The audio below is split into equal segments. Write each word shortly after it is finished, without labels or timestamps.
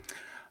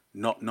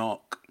Knock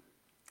knock.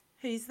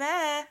 Who's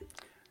there?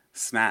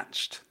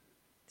 Snatched.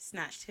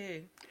 Snatched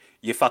who?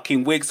 You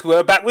fucking wigs,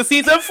 we're back with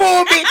season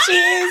 4,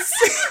 bitches!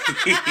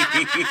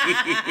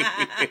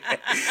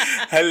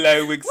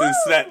 Hello, wigs and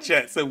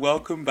snatchettes, and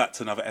welcome back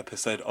to another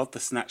episode of the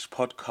Snatch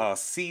Podcast,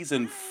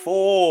 season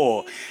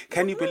 4.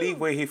 Can you believe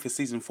we're here for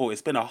season 4?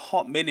 It's been a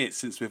hot minute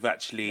since we've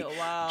actually Little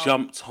while.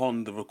 jumped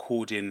on the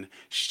recording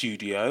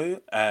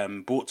studio,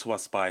 brought to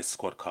us by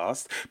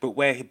Squadcast, but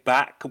we're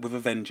back with a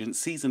vengeance,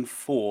 season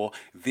 4,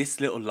 This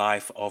Little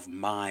Life of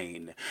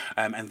Mine.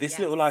 And This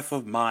Little Life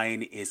of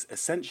Mine is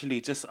essentially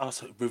just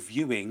us reviewing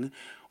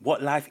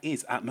what life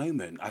is at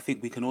moment. I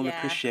think we can all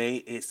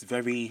appreciate it's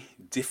very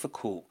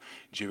difficult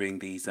during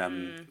these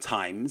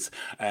times.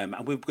 And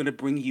we're going to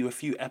bring you a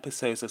few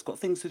episodes that's got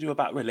things to do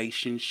about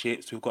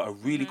relationships. We've got a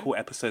really cool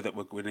episode that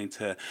we're going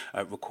to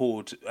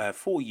record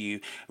for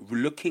you,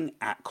 looking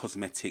at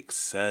cosmetic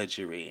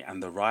surgery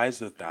and the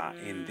rise of that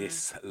in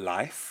this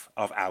life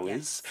of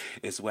ours,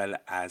 as well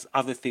as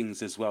other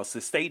things as well. So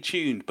stay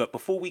tuned. But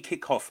before we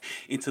kick off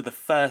into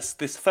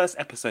this first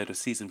episode of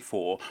season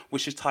 4,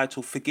 which is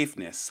titled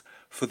Forgiveness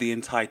for the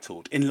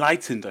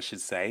enlightened, I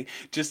should say,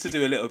 just to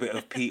do a little bit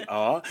of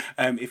PR.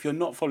 If you're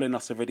not following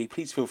us already,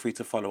 please feel free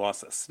to follow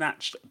us at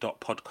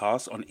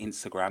snatched.podcast on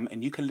Instagram,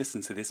 and you can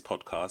listen to this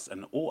podcast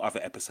and all other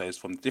episodes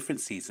from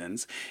different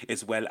seasons,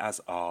 as well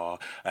as our,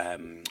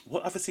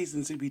 what other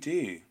seasons did we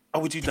do? Oh,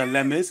 we do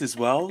dilemmas as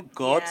well.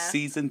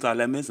 Season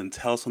dilemmas and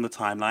Tales from the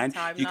Timeline.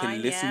 You can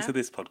listen to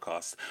this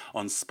podcast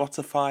on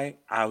Spotify,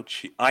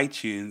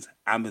 iTunes,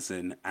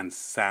 Amazon, and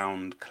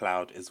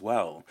SoundCloud as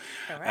well.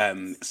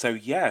 So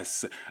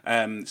yes.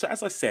 So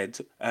as I said,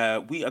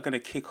 we are going to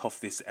kick off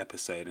this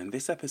episode, and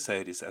this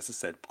episode is, as I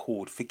said,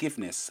 called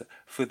Forgiveness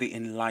for the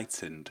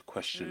Enlightened ?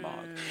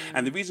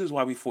 And the reasons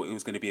why we thought it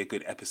was going to be a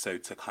good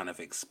episode to kind of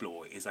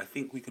explore is I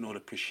think we can all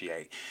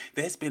appreciate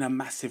there's been a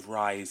massive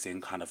rise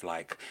in kind of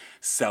like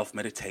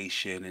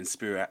self-meditation and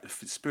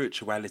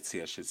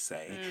spirituality, I should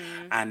say.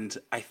 And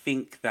I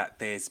think that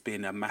there's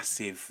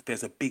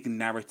a big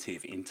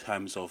narrative in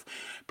terms of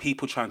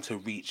people trying to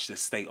reach the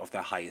state of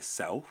their highest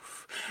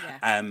self.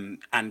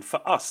 And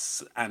for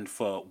us and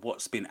for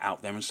what's been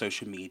out there on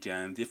social media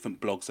and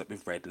different blogs that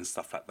we've read and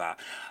stuff like that,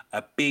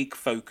 a big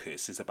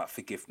focus is about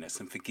forgiveness.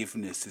 And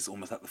forgiveness is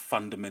almost like the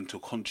fundamental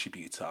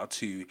contributor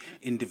to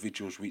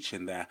individuals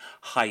reaching their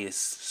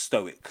highest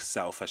stoic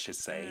self, I should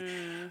say.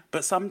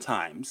 But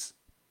sometimes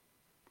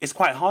it's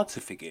quite hard to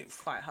forgive.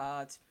 Quite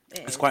hard.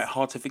 It's quite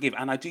hard to forgive.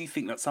 And I do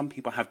think that some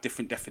people have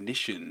different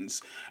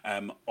definitions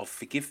of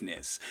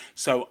forgiveness.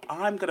 So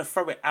I'm going to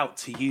throw it out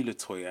to you,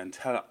 Latoya, and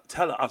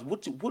tell us,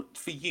 what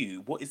for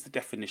you, what is the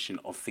definition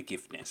of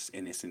forgiveness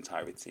in its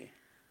entirety?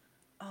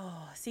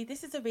 Oh, see,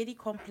 this is a really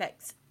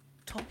complex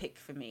topic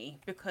for me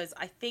because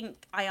I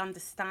think I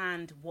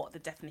understand what the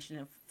definition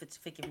of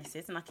forgiveness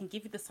is, and I can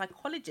give you the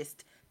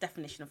psychologist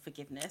definition of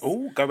forgiveness.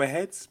 Oh, go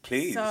ahead,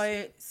 please.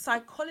 So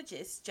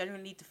psychologists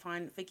generally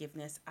define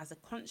forgiveness as a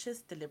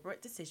conscious,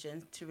 deliberate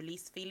decision to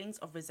release feelings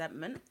of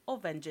resentment or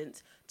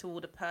vengeance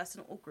toward a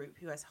person or group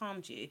who has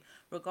harmed you,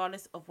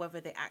 regardless of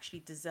whether they actually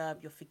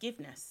deserve your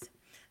forgiveness.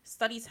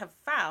 Studies have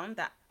found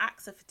that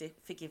acts of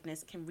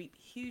forgiveness can reap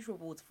huge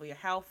rewards for your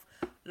health,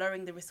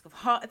 lowering the risk of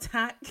heart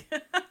attack.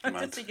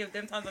 Just to give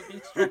them times I've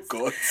been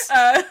stressed.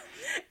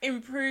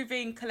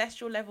 Improving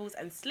cholesterol levels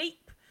and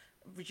sleep,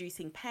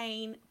 reducing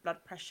pain,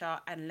 blood pressure,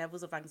 and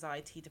levels of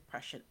anxiety,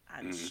 depression,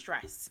 and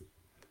stress.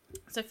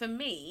 So for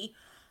me,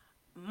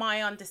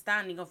 my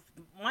understanding of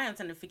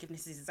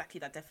forgiveness is exactly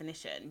that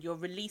definition. You're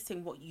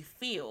releasing what you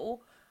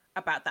feel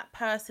about that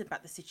person,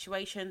 about the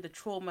situation, the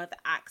trauma, the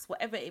acts,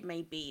 whatever it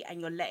may be, and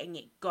you're letting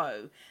it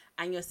go.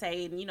 And you're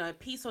saying,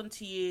 peace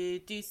onto you,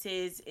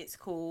 deuces, it's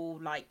cool,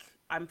 like,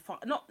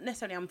 not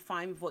necessarily I'm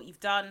fine with what you've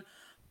done,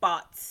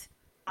 but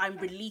I'm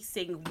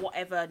releasing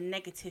whatever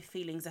negative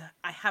feelings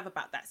I have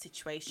about that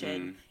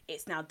situation.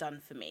 It's now done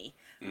for me.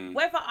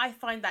 Whether I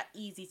find that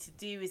easy to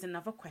do is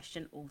another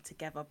question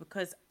altogether,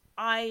 because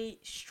I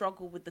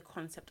struggle with the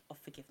concept of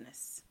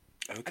forgiveness.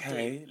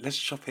 Okay, let's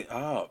chop it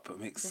up.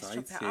 I'm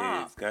excited.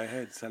 Go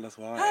ahead, tell us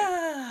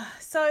why.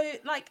 So,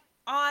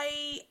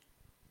 I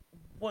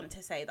want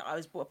to say that I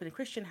was brought up in a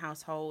Christian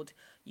household.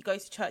 You go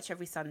to church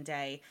every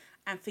Sunday,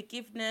 and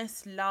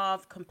forgiveness,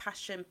 love,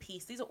 compassion,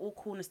 peace, these are all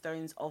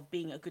cornerstones of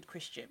being a good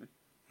Christian.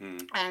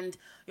 And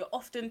you're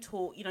often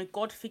taught,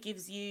 God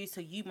forgives you,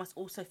 so you must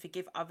also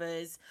forgive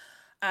others.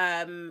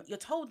 You're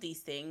told these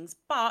things,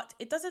 but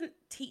it doesn't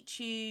teach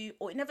you,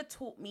 or it never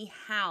taught me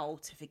how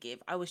to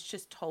forgive. I was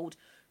just told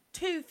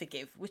to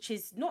forgive, which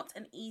is not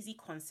an easy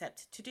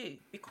concept to do,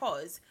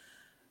 because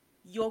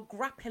you're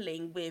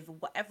grappling with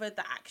whatever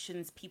the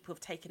actions people have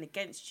taken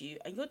against you,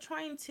 and you're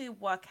trying to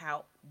work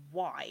out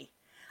why.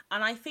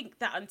 And I think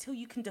that until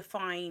you can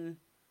define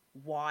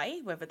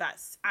why, whether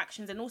that's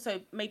actions, and also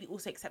maybe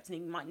also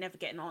accepting you might never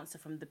get an answer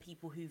from the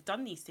people who've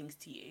done these things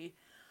to you,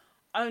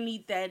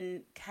 only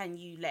then can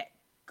you let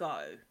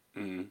go.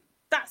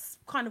 That's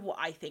kind of what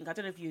I think. I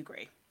don't know if you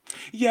agree.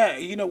 Yeah,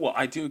 you know what?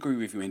 I do agree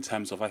with you in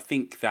terms of I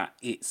think that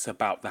it's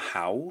about the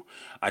how.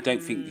 I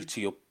don't think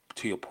to your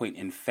to your point,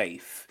 in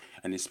faith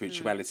and in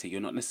spirituality,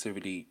 you're not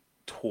necessarily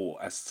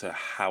taught as to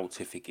how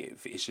to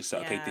forgive. It's just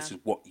like, okay, Yeah. this is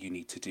what you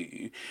need to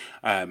do.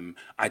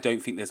 I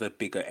don't think there's a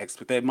bigger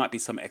there might be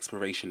some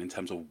exploration in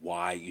terms of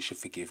why you should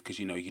forgive, because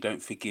you know you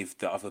don't forgive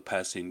the other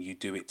person, you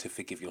do it to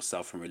forgive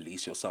yourself and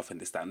release yourself and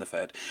this, that, and the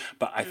third.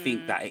 But I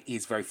think that it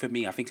is very, for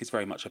me, I think it's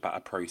very much about a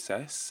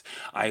process.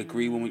 I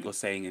agree with what you're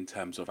saying in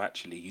terms of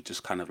actually you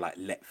just kind of like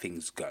let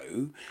things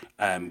go,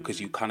 because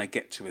you kind of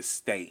get to a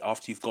state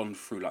after you've gone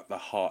through like the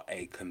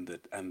heartache and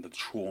the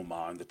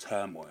trauma and the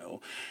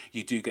turmoil.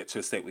 You do get to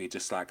a state where you're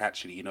just like,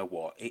 actually, you know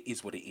what, it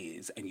is what it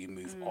is, and you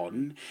move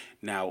on.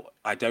 Now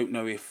I don't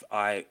know if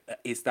I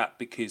is that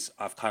because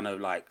I've kind of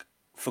like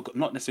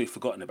not necessarily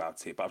forgotten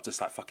about it, but I'm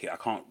just like, fuck it, I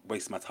can't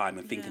waste my time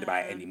and thinking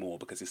about it Yeah. anymore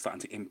because it's starting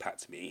to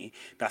impact me.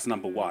 That's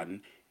number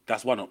one.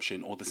 That's one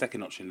option. Or the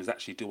second option is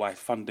actually, do I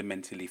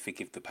fundamentally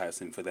forgive the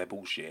person for their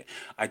bullshit?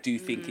 I do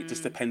think it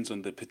just depends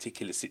on the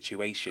particular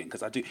situation.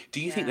 Because I do. Do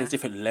you think there's Yeah.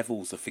 different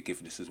levels of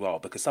forgiveness as well?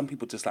 Because some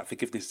people just like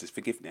forgiveness is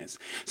forgiveness.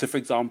 So, for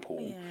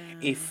example, Yeah.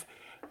 if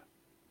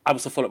I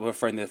was to follow up with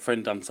a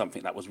friend done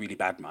something that was really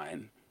bad,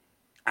 mine,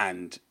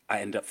 and I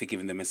end up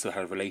forgiving them and still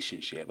had a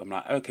relationship. I'm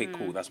like, okay,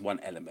 cool, that's one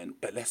element.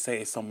 But let's say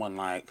it's someone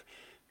like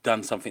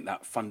done something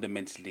that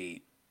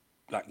fundamentally,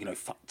 like, you know,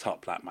 fucked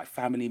up, like my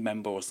family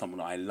member or someone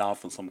I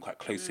love or someone quite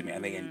close to me,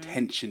 and they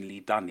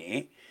intentionally done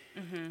it.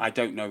 I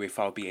don't know if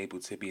I'll be able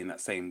to be in that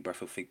same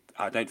breath of.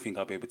 I don't think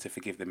I'll be able to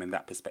forgive them in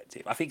that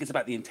perspective. I think it's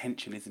about the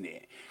intention, isn't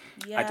it?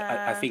 I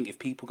Yeah. think if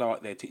people go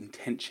out there to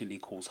intentionally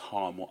cause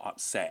harm or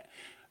upset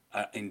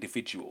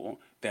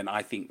individual, then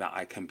I think that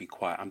I can be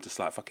quiet. I'm just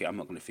like, fuck it, I'm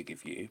not going to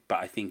forgive you. But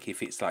I think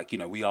if it's like, you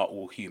know, we are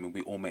all human,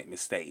 we all make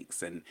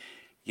mistakes. And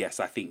yes,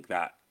 I think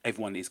that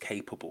everyone is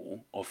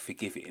capable of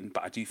forgiving,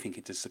 but I do think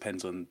it just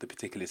depends on the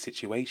particular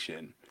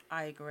situation.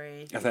 I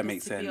agree. If that Because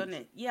makes to be sense.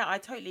 honest, yeah, I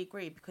totally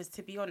agree. Because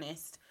to be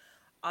honest,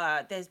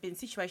 there's been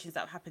situations that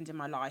have happened in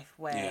my life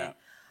Yeah.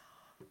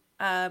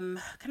 where,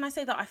 can I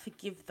say that I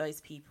forgive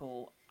those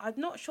people? I'm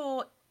not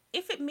sure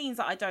if it means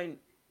that I don't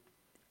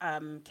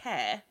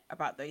care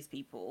about those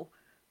people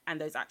and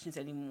those actions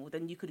anymore.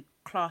 Then you could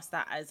class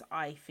that as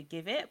I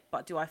forgive it,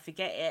 but do I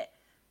forget it?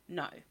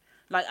 No.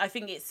 Like I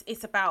think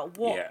it's about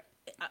what Yeah.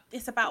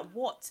 it's about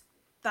what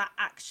that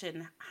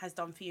action has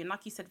done for you. And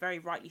like you said, very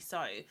rightly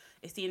so,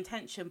 it's the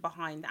intention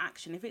behind the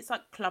action. If it's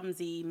like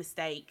clumsy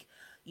mistake,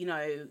 you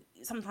know,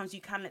 sometimes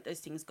you can let those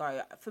things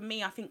go. For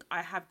me, I think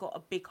I have got a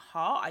big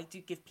heart. I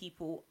do give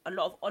people a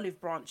lot of olive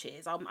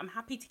branches. I'm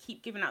happy to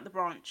keep giving out the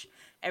branch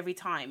every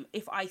time.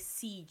 If I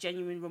see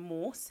genuine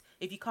remorse,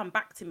 if you come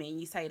back to me and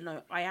you say,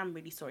 no, I am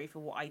really sorry for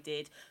what I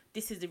did.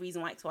 This is the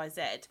reason why X, Y,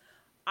 Z.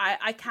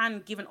 I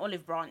can give an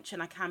olive branch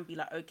and I can be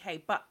like,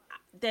 okay, but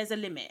there's a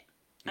limit.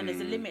 And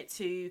there's a limit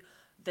to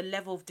the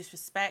level of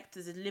disrespect.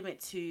 There's a limit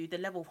to the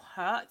level of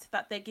hurt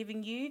that they're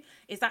giving you.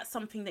 Is that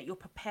something that you're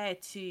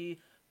prepared to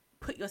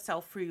put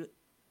yourself through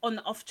on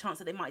the off chance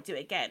that they might do it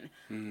again?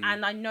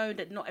 And I know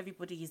that not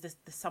everybody is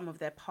the sum of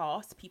their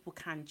past. People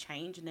can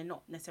change and they're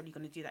not necessarily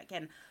going to do that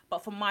again.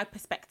 But from my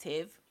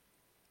perspective,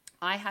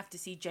 I have to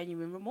see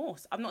genuine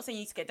remorse. I'm not saying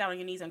you to get down on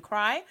your knees and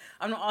cry.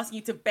 I'm not asking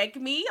you to beg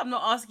me. I'm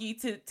not asking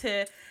you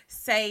to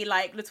say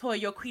like,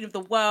 Latoya, you're queen of the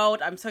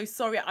world. I'm so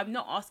sorry. I'm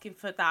not asking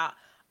for that.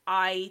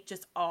 I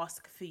just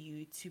ask for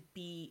you to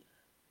be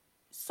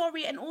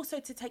sorry and also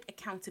to take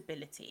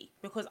accountability,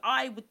 because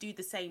I would do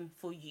the same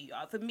for you.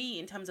 For me,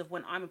 in terms of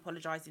when I'm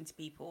apologizing to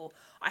people,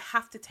 I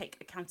have to take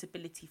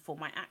accountability for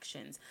my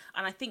actions.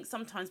 And I think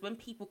sometimes when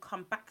people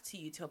come back to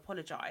you to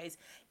apologize,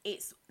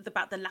 it's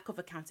about the lack of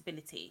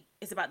accountability.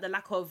 It's about the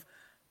lack of,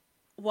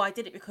 well, I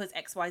did it because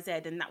X, Y, Z,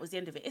 and that was the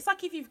end of it. It's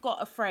like if you've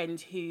got a friend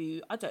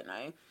who, I don't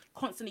know,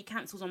 constantly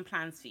cancels on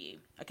plans for you.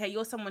 Okay,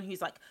 you're someone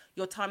who's like,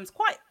 your time's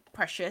quite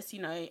precious, you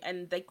know,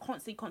 and they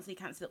constantly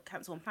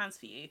cancel on plans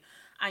for you,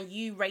 and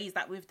you raise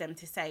that with them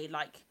to say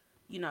like,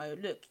 you know,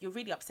 look, you're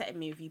really upsetting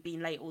me with you being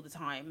late all the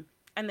time,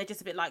 and they're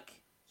just a bit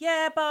like,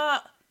 yeah,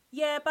 but,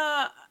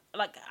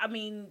 like, I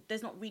mean,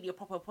 there's not really a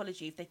proper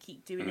apology if they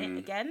keep doing it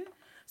again.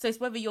 So it's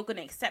whether you're going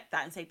to accept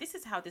that and say, this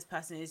is how this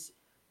person is,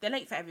 they're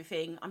late for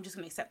everything, I'm just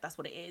going to accept that's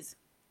what it is.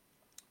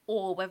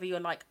 Or whether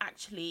you're like,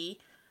 actually,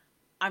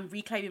 I'm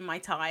reclaiming my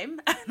time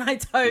and I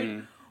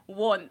don't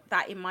want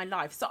that in my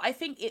life. So I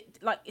think it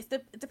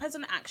depends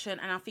on the action,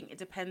 and I think it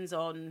depends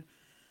on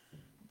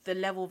the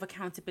level of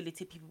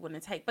accountability people want to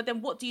take. But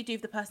then what do you do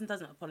if the person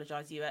doesn't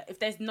apologize to you? If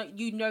there's no,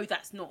 you know,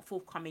 that's not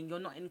forthcoming, you're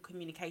not in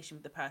communication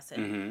with the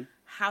person.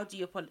 How do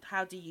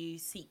you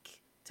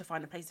seek to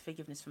find a place of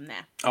forgiveness from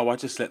there? Oh, I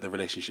just let the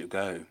relationship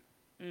go.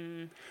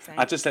 I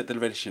Same. just let the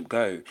relationship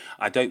go.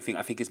 I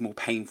think it's more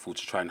painful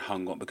to try and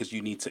hang on because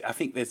you need to. I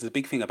think there's a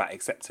big thing about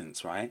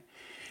acceptance, right?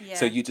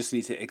 So Yeah. you just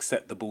need to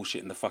accept the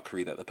bullshit and the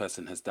fuckery that the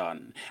person has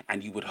done,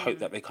 and you would hope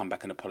that they come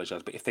back and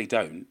apologize. But if they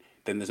don't,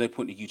 then there's no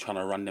point in you trying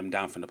to run them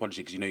down for an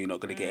apology because you know you're not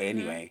going to get it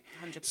anyway.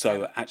 100%.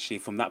 So actually,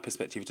 from that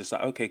perspective, it's just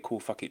like, okay, cool,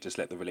 fuck it, just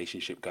let the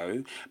relationship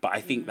go. But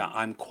I think that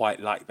I'm quite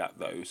like that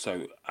though.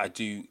 So I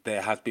do.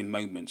 There has been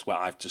moments where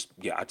I just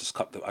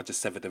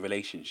severed the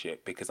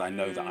relationship because I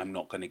know that I'm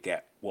not going to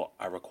get what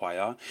I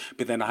require.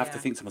 But then I have to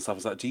Yeah. think to myself, I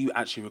was like, do you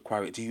actually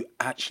require it? Do you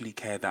actually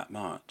care that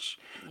much?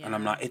 And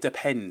I'm Yeah. like, it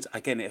depends.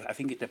 Again, I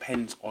think it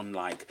depends on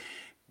like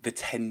the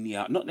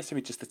tenure, not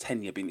necessarily just the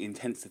tenure, but the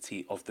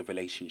intensity of the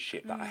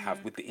relationship that I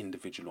have with the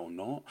individual or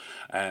not.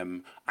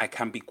 I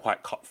can be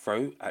quite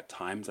cutthroat at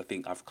times. I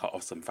think I've cut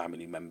off some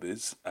family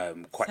members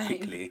quite Same.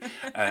 quickly.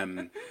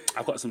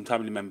 I've got some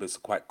family members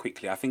quite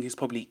quickly. I think it's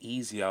probably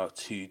easier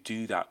to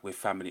do that with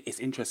family. It's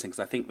interesting because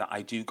I think that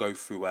I do go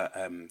through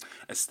a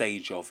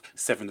stage of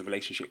severing the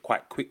relationship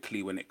quite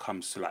quickly when it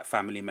comes to like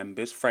family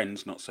members,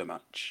 friends, not so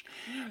much.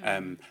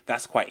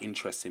 That's quite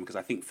interesting because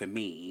I think for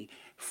me,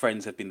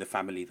 friends have been the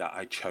family that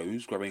I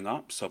chose growing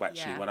up. So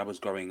actually, Yeah. when I was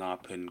growing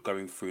up and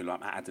going through like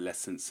my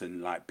adolescence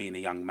and like being a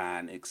young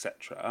man,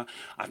 etc.,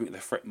 I think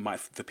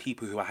the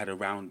people who I had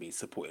around me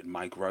supported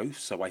my growth.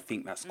 So I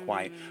think that's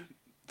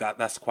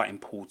quite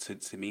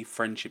important to me.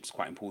 Friendship's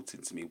quite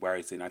important to me.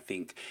 Whereas in I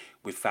think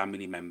with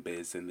family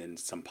members and then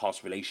some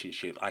past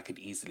relationship, I could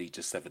easily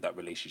just sever that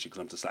relationship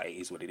because I'm just like it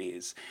is what it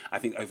is. I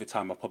think over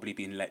time I've probably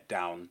been let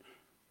down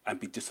and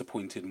be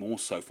disappointed more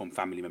so from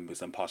family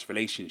members and past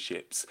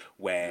relationships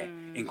where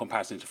in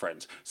comparison to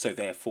friends. So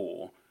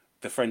therefore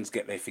the friends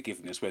get their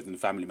forgiveness whereas the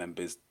family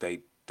members they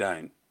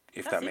don't,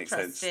 if That's that makes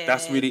sense.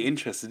 That's really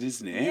interesting.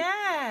 interesting, isn't it?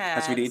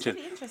 That's Yeah, really it's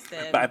interesting.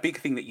 really But a interesting. big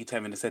thing that you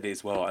Tevin said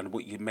as well and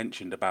what you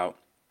mentioned about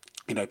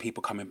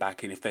people coming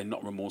back and if they're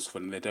not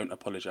remorseful and they don't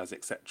apologize,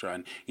 etc.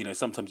 And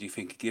sometimes you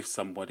think you give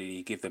somebody,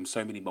 you give them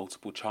so many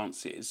multiple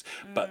chances,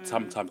 but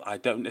sometimes I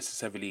don't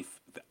necessarily.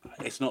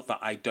 It's not that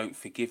I don't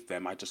forgive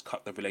them. I just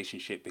cut the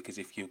relationship because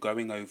if you're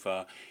going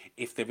over,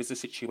 if there is a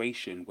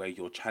situation where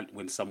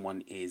when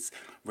someone is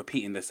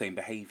repeating the same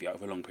behavior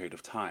over a long period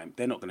of time,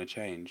 they're not going to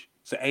change.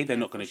 So A, they're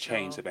Yeah, not for going to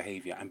change sure. the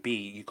behavior, and B,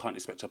 you can't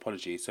expect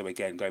apology. So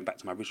again, going back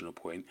to my original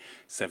point,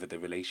 sever the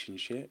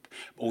relationship.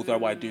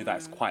 Although I do that,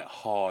 it's quite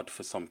hard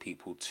for some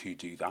people to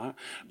do that.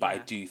 But I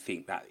Yeah. do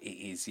think that it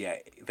is, yeah,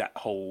 that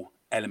whole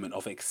element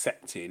of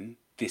accepting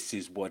this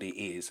is what it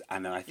is,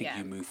 and then I think Yeah.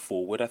 you move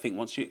forward. I think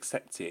once you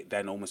accept it,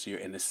 then almost you're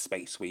in a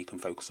space where you can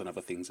focus on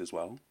other things as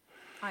well.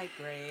 I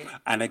agree.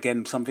 And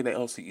again, something that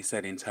else that you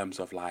said in terms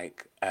of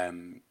like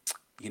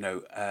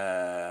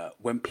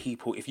when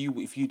people if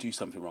you do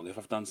something wrong, if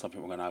I've done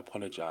something wrong and I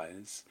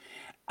apologize,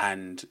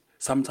 and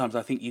sometimes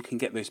I think you can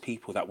get those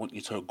people that want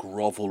you to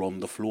grovel on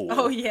the Oh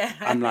floor. yeah.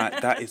 I'm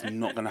like, that is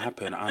not going to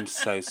happen. I'm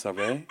so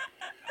sorry.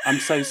 I'm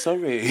so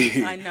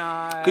sorry. I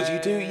Because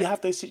you know.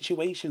 have those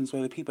situations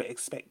where the people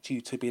expect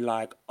you to be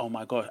like, oh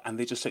my God, and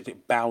they just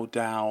like bow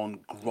down,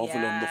 grovel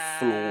on the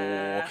floor,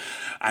 Yeah.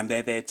 and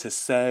they're there to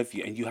serve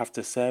you, and you have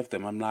to serve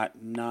them. I'm like,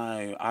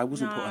 no, I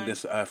wasn't put on No.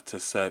 this earth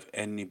to serve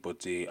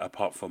anybody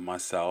apart from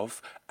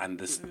myself and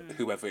this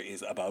whoever it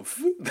is above.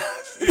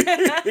 That's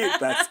it.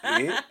 That's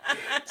it.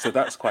 So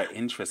that's quite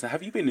interesting.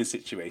 Have you been in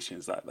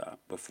situations like that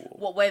before?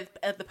 What with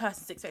the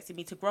person's expecting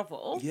me to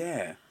grovel?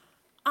 Yeah.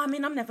 I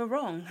mean, I'm never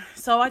wrong,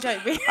 so I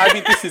don't really. I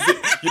mean, this is it.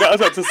 I was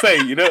about to say,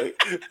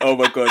 oh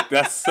my God,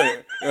 that's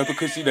so,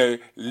 because,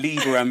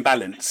 Libra and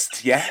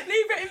balanced, yeah?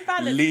 Libra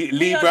imbalance. We are the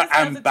Libra scales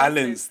and of justice.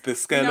 balanced, the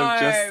scale of No.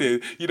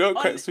 justice. You know what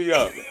On. cracks me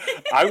up?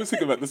 I was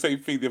thinking about the same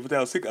thing the other day. I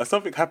was thinking,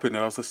 something happened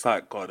and I was just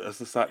like, God, I was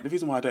just like, the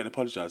reason why I don't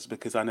apologize is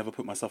because I never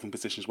put myself in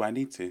positions where I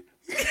need to.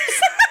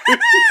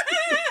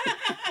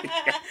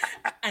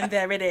 And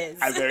there it is.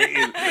 And there it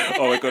is.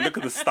 Oh my God, look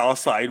at the star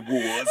sign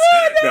wars.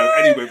 No,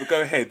 anyway, but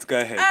go ahead, go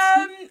ahead.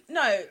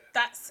 No,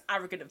 that's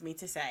arrogant of me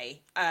to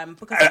say.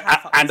 Because I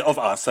have fucked And of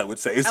us, I would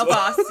say as of well.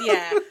 us,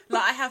 yeah.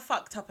 Like I have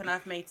fucked up and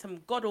I've made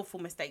some god awful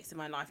mistakes in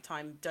my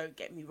lifetime. Don't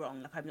get me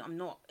wrong. Like I'm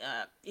not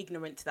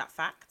ignorant to that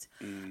fact.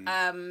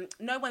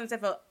 No one's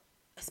ever,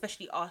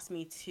 especially asked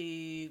me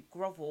to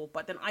grovel,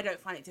 but then I don't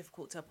find it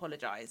difficult to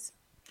apologize.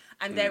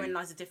 And therein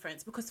lies the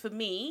difference. Because for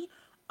me,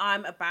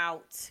 I'm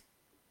about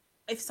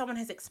if someone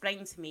has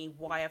explained to me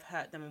why I've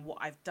hurt them and what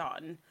I've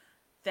done,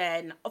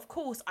 then of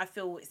course I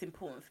feel it's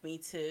important for me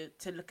to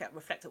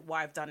reflect at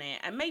why I've done it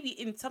and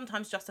maybe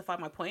sometimes justify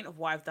my point of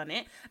why I've done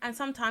it, and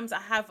sometimes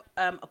I have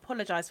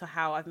apologized for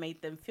how I've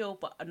made them feel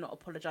but not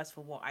apologized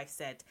for what I've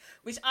said,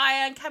 which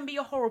I can be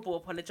a horrible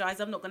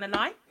apologizer, I'm not gonna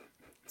lie.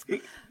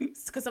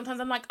 Because sometimes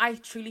I'm like, I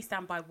truly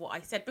stand by what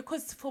I said.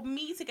 Because for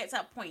me to get to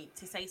that point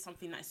to say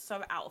something that's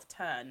so out of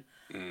turn,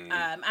 and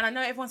I know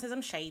everyone says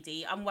I'm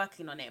shady, I'm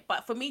working on it,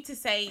 but for me to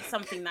say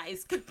something that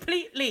is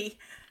completely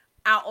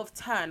out of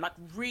turn, like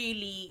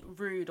really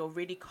rude or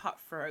really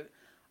cutthroat,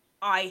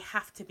 I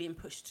have to be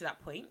pushed to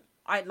that point.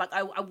 I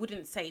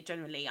wouldn't say it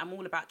generally. I'm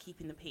all about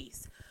keeping the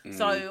peace.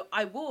 So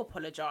I will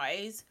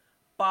apologize,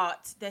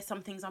 but there's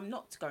some things I'm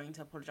not going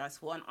to apologize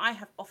for. And I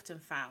have often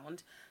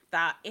found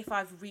that if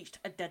I've reached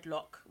a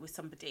deadlock with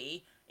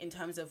somebody in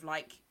terms of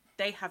like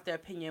they have their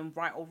opinion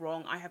right or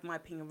wrong, I have my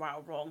opinion right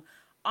or wrong,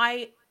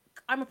 I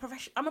I'm a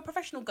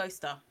professional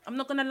ghoster. I'm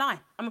not gonna lie.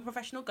 I'm a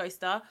professional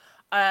ghoster.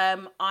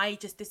 I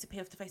just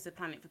disappear off the face of the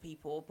planet for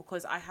people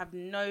because I have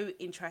no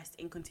interest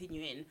in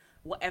continuing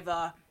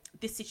whatever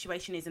this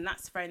situation is, and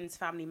that's friends,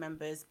 family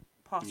members,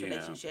 past Yeah.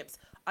 relationships.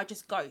 I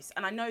just ghost,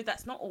 and I know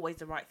that's not always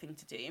the right thing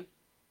to do,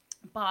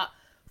 but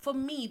for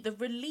me, the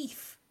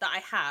relief that I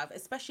have,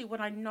 especially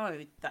when I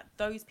know that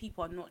those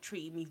people are not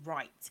treating me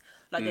right,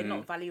 like they're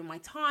not valuing my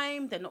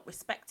time, they're not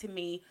respecting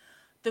me,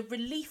 the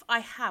relief I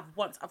have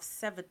once I've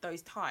severed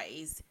those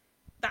ties,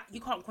 that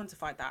you can't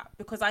quantify that,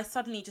 because I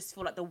suddenly just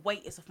feel like the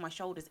weight is off my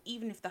shoulders,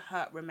 even if the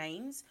hurt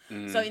remains.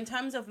 So in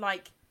terms of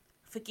like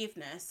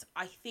forgiveness,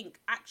 I think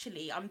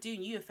actually I'm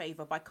doing you a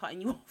favor by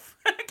cutting you off,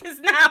 because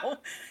now,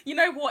 you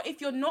know what,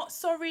 if you're not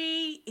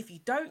sorry, if you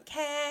don't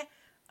care,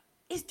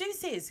 it's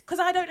deuces, because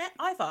I don't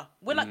either.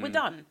 We're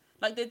done.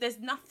 Like there's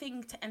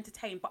nothing to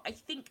entertain. But I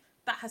think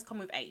that has come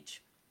with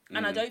age,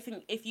 and I don't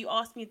think, if you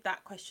ask me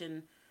that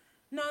question,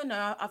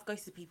 no, I've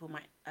ghosted people in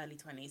my early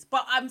 20s.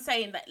 But I'm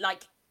saying that,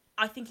 like,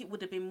 I think it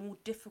would have been more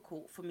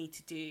difficult for me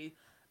to do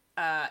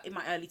in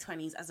my early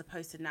 20s as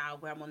opposed to now,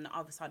 where I'm on the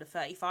other side of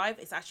 35.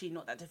 It's actually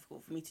not that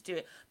difficult for me to do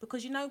it,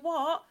 because you know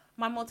what?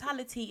 My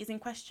mortality is in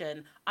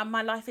question, and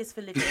my life is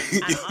for living.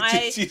 And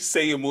Did you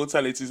say your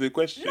mortality is a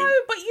question? No,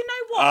 but you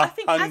know what? I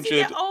think as you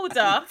get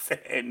older,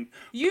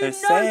 you know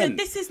that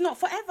this is not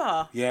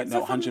forever. Yeah,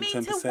 no, so for me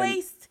 110%. to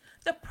waste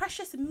the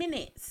precious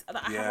minutes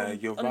that I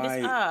have on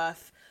this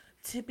earth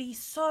to be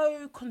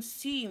so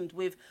consumed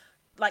with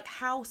like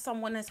how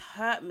someone has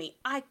hurt me,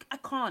 I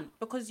can't,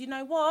 because you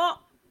know what?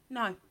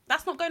 No,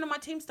 that's not going on my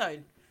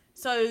tombstone.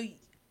 So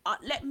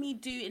let me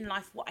do in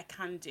life what I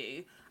can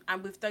do,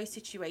 and with those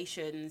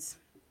situations,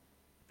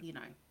 you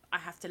know, I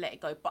have to let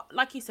it go. But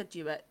like you said,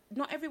 Duet,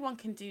 not everyone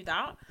can do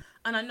that.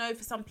 And I know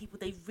for some people,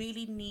 they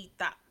really need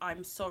that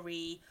I'm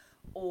sorry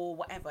or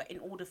whatever in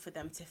order for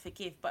them to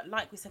forgive. But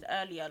like we said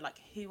earlier, like,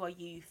 who are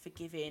you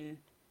forgiving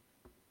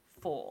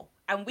for?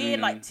 And we're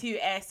like two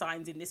air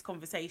signs in this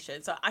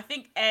conversation. So I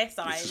think air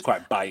signs, this is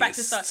quite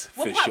biased.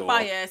 We're quite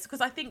biased,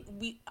 because I think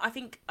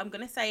I'm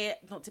going to say it,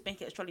 not to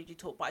make it astrology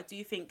talk, but I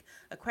do think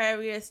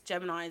Aquarius,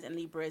 Geminis and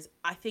Libras,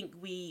 I think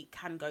we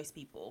can ghost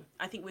people.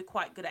 I think we're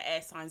quite good at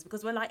air signs,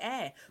 because we're like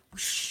air.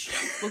 Whoosh,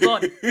 we're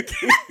gone.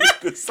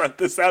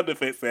 the sound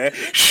effects there.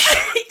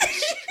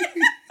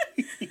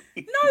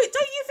 No,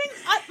 don't you think?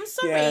 I'm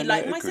sorry. Yeah, no,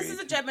 like, my agreed. sister's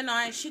a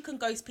Gemini. She can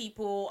ghost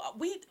people.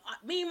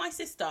 Me and my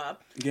sister,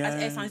 as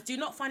air signs, do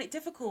not find it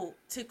difficult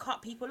to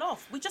cut people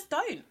off. We just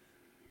don't.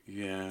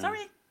 Yeah.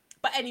 Sorry.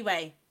 But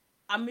anyway,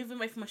 I'm moving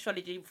away from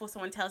astrology before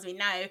someone tells me,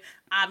 no,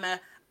 I'm a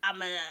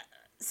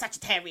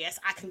Sagittarius.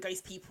 I can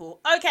ghost people.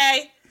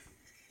 Okay.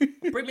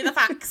 Bring me the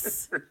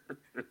facts.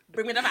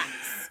 Bring me the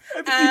facts.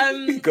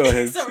 Go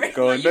ahead. Sorry.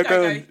 Go on. No,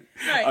 Go you on.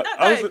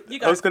 go. You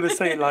go. I was going to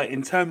say, like,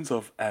 in terms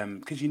of,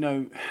 because, you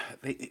know,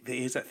 there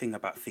is that thing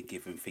about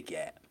forgive and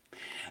forget.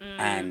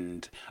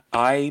 And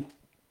I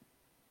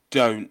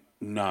don't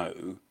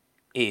know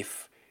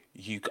if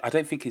I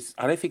don't think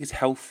it's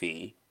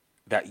healthy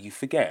that you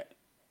forget.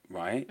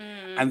 Right?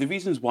 And the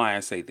reasons why I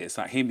say this,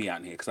 like, hear me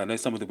out here, because I know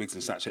some of the wigs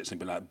and Snapchats and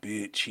be like,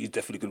 bitch, she's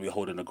definitely going to be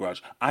holding a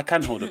grudge. I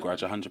can hold a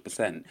grudge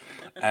 100%.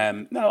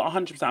 No,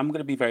 100%. I'm going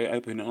to be very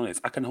open and honest.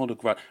 I can hold a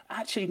grudge.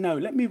 Actually, no,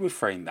 let me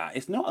reframe that.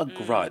 It's not a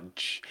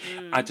grudge.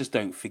 I just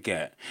don't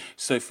forget.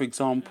 So, for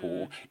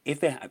example, if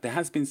there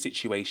has been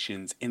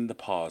situations in the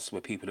past where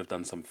people have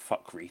done some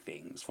fuckery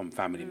things from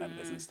family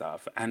members and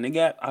stuff, and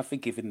yeah, I've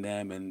forgiven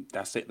them and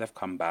that's it, they've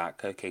come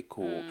back. Okay,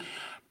 cool.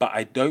 But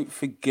I don't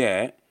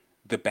forget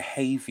the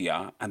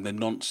behavior and the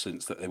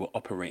nonsense that they were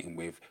operating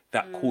with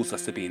that caused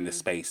us to be in this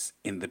space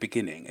in the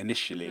beginning,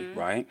 initially,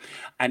 right?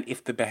 And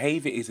if the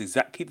behavior is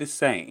exactly the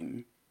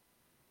same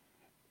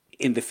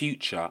in the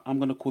future, I'm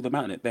going to call them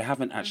out on it. They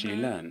haven't actually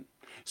learned.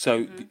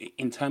 So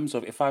in terms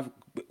of, if I've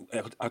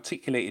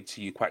articulated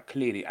to you quite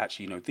clearly,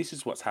 actually, you know, this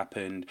is what's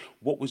happened.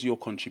 What was your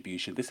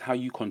contribution? This is how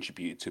you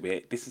contributed to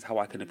it. This is how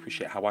I can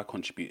appreciate how I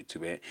contributed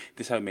to it.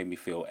 This is how it made me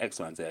feel, X,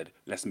 Y, and Z.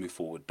 Let's move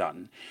forward,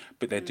 done.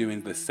 But they're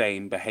doing the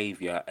same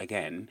behavior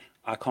again.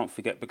 I can't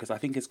forget, because I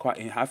think it's quite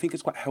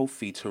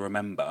healthy to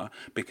remember,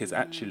 because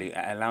actually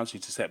it allows you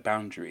to set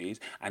boundaries,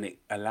 and it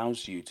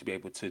allows you to be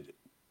able to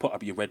put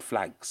up your red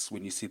flags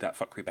when you see that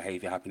fuckery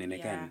behavior happening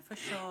again. For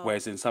sure.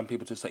 Whereas in some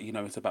people just like, you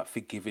know, it's about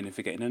forgiving and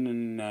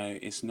forgetting. No,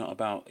 it's not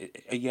about.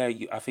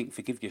 I think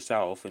forgive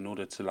yourself in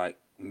order to like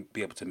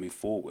be able to move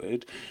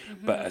forward.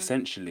 But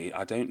essentially,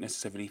 I don't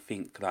necessarily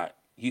think that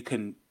you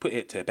can put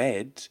it to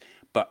bed.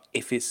 But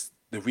if it's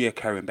the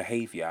reoccurring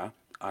behavior,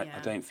 I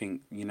don't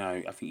think, you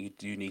know. I think you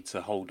do need to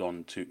hold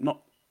on to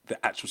not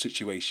the actual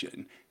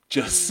situation,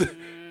 just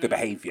the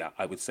behavior,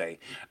 I would say.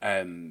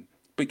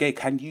 But yeah,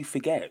 can you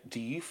forget? Do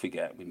you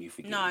forget when you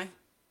forgive?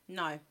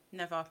 No.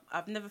 Never.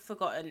 I've never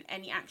forgotten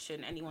any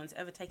action anyone's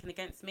ever taken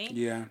against me.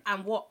 Yeah.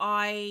 And what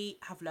I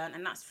have learned,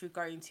 and that's through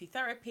going to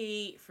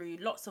therapy, through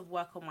lots of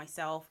work on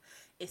myself,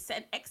 is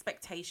setting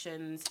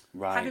expectations,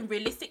 Right. having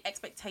realistic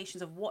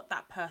expectations of what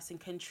that person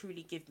can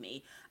truly give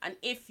me. And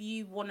if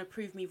you want to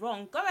prove me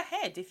wrong, go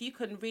ahead. If you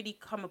can really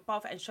come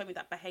above and show me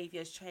that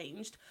behavior has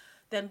changed,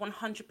 then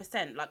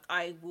 100%, like,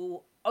 I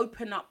will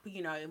open up,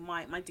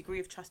 my degree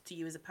of trust to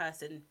you as a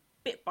person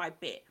bit by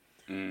bit.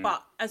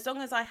 But as long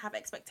as I have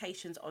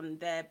expectations on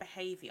their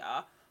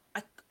behavior,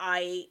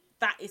 I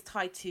that is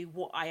tied to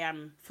what I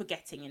am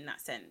forgetting in that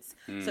sense.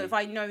 So if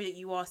I know that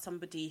you are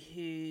somebody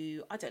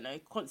who, I don't know,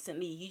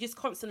 you just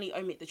constantly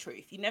omit the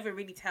truth. You never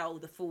really tell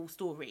the full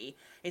story.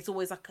 It's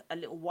always like a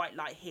little white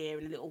light here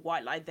and a little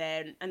white light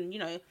there, and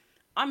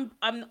I'm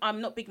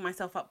not bigging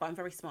myself up, but I'm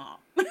very smart.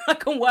 I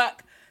can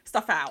work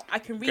stuff out. I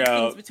can read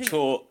Girl, things between.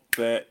 talk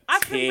the I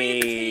can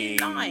read between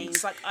things.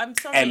 lines. Like, I'm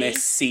sorry.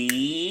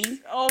 MSc.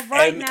 Oh,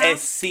 right now.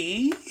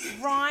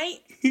 MSc. Right.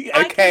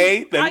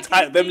 Okay,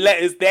 them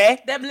letters there.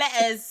 Them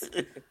letters.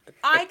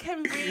 I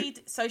can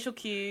read social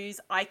cues.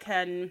 I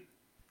can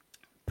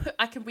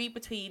read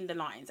between the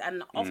lines,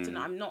 and often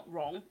I'm not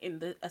wrong in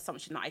the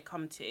assumption that I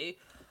come to.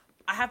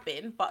 I have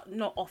been, but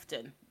not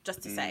often,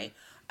 just to say.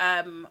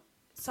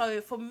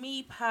 So for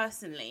me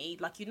personally,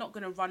 like, you're not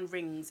going to run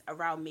rings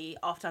around me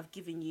after I've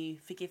given you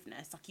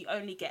forgiveness. Like, you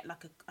only get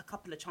like a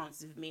couple of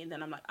chances with me, and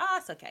then I'm like,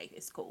 it's okay,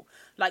 it's cool.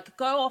 Like,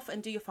 go off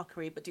and do your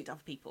fuckery, but do it to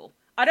other people.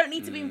 I don't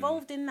need to be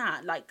involved in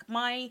that. Like,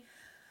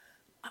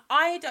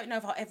 I don't know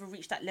if I'll ever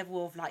reach that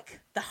level of, like,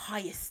 the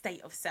highest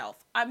state of self.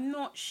 I'm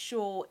not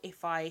sure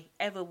if I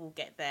ever will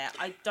get there.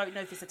 I don't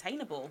know if it's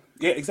attainable.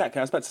 Yeah, exactly.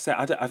 I was about to say,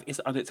 it's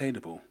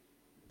unattainable.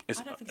 I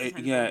don't think it's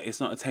attainable. Yeah, it's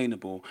not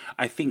attainable.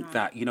 I think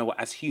that,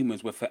 as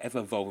humans, we're forever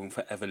evolving,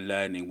 forever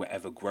learning, we're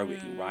ever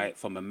growing, right?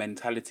 From a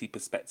mentality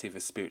perspective, a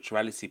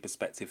spirituality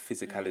perspective,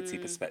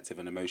 physicality perspective,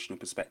 and emotional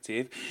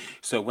perspective.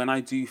 So when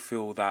I do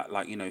feel that,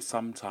 like,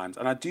 sometimes,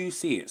 and I do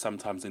see it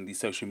sometimes in these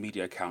social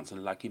media accounts,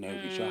 and, like,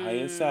 reach your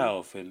higher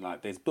self, and,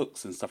 like, there's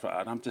books and stuff like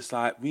that. And I'm just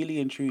like,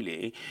 really and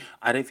truly,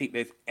 I don't think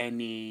there's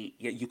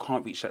you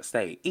can't reach that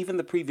state. Even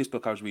the previous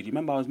book I was reading,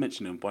 remember I was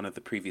mentioning in one of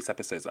the previous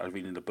episodes that I was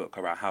reading the book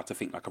about how to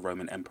think like a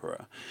Roman emperor.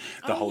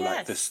 The whole,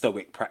 like, the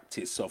stoic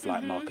practice of,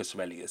 like, Marcus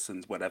Aurelius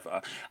and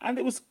whatever. And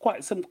it was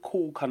quite some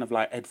cool kind of,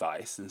 like,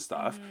 advice and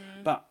stuff.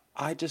 But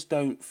I just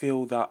don't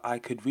feel that I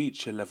could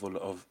reach a level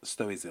of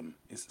stoicism.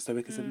 Is it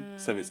stoicism?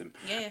 Stoicism.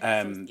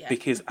 Yeah.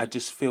 Because I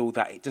just feel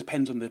that it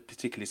depends on the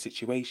particular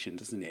situation,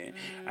 doesn't it?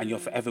 And you're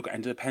forever,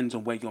 and it depends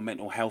on where your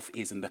mental health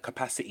is and the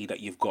capacity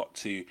that you've got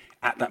to,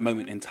 at that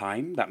moment in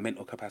time, that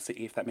mental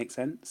capacity, if that makes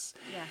sense.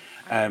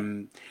 Yeah.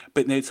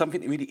 But there's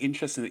something really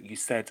interesting that you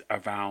said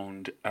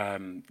around,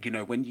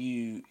 when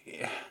you,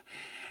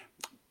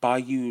 by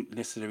you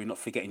necessarily not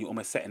forgetting, you're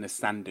almost setting a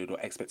standard or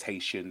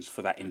expectations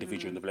for that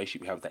individual and the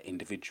relationship you have with that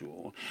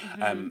individual.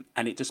 And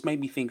it just made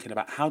me thinking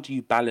about, how do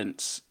you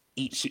balance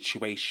each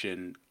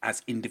situation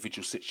as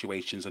individual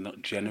situations and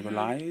not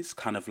generalize,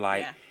 kind of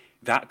like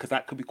that, because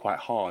that could be quite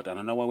hard. And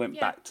I know I went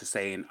back to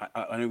saying,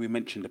 I know we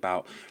mentioned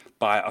about,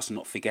 by us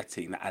not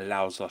forgetting, that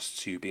allows us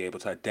to be able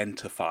to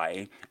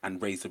identify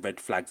and raise the red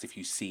flags if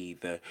you see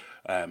the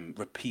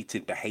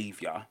repeated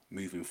behavior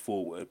moving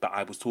forward. But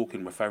I was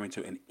referring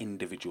to an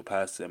individual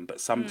person,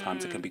 but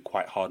sometimes it can be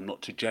quite hard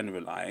not to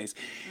generalize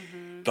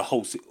the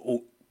whole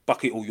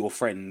bucket all your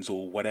friends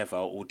or whatever,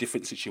 or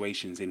different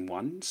situations in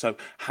one. So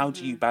how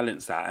do you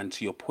balance that, and,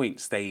 to your point,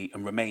 stay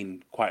and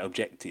remain quite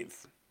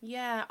objective?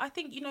 Yeah, I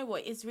think,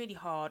 it's really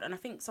hard. And I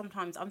think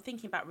sometimes I'm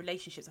thinking about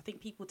relationships. I think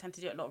people tend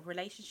to do a lot of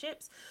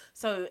relationships.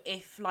 So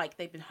if, like,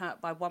 they've been hurt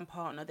by one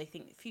partner, they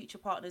think future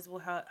partners will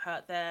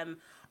hurt them,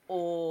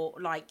 or,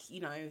 like,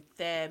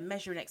 they're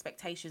measuring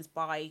expectations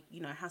by,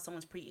 how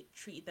someone's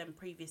treated them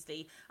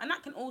previously. And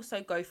that can also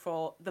go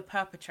for the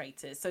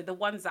perpetrators. So the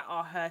ones that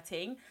are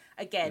hurting,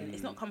 again,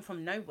 it's not come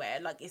from nowhere.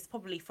 Like, it's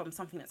probably from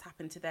something that's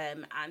happened to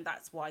them, and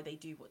that's why they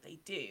do what they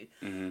do.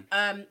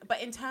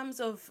 But in terms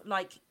of,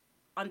 like,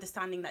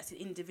 understanding that's an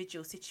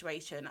individual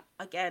situation,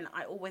 again,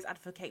 I always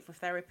advocate for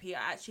therapy.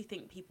 I actually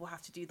think people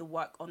have to do the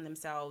work on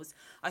themselves.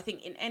 I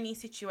think in any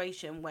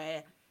situation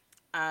where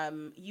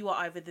you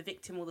are either the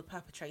victim or the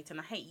perpetrator,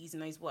 and I hate using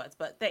those words,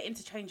 but they're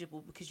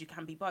interchangeable because you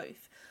can be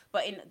both.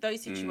 But in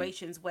those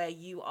situations where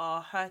you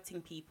are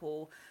hurting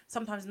people,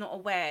 sometimes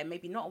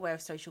maybe not aware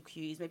of social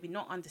cues, maybe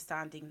not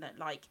understanding that,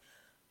 like,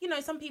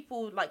 some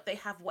people, like, they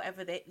have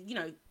whatever they,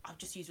 I'll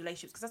just use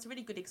relationships because that's a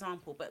really good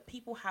example, but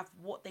people have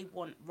what they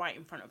want right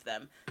in front of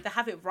them. They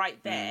have it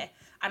right there.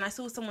 And I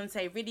saw someone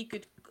say a really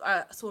good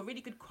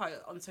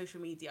quote on social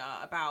media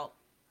about,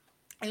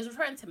 it was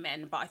referring to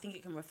men, but I think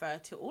it can refer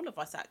to all of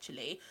us,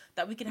 actually,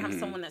 that we can have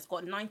someone that's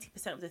got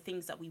 90% of the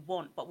things that we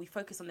want, but we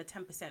focus on the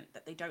 10%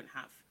 that they don't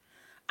have.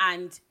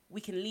 And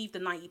we can leave the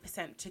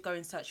 90% to go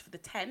and search for the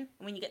 10. And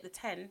when you get the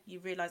 10, you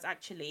realize,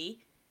 actually,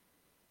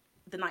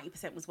 the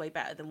 90% was way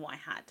better than what I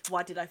had.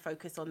 Why did I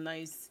focus on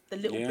the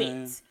little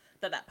bits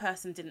that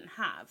person didn't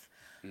have.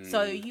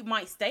 So you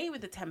might stay with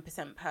the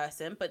 10%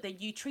 person, but then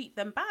you treat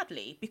them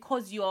badly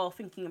because you're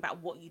thinking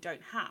about what you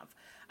don't have.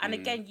 And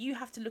again, you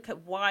have to look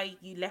at why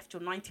you left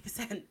your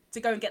 90% to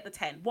go and get the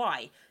 10.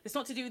 Why? It's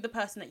not to do with the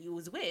person that you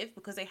was with,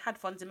 because they had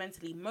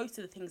fundamentally most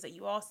of the things that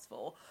you asked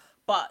for.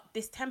 But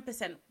this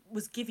 10%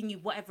 was giving you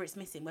whatever it's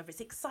missing, whether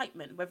it's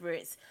excitement, whether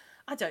it's,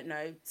 I don't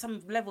know,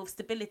 some level of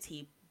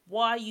stability.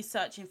 Why are you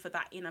searching for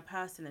that in a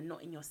person and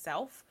not in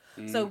yourself?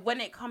 So when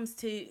it comes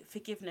to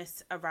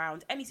forgiveness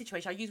around any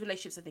situation, I use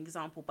relationships as an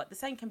example, but the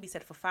same can be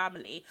said for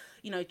family,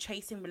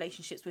 chasing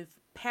relationships with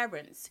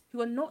parents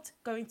who are not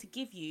going to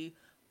give you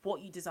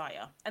what you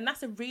desire. And I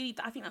think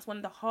that's one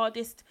of the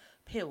hardest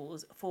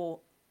pills for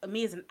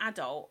me as an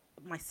adult,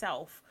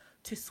 myself,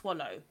 to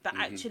swallow. That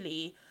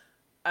actually,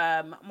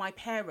 my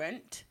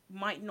parent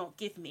might not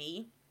give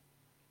me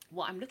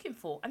what I'm looking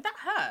for. And that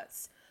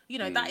hurts.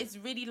 That is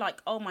really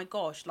like, oh my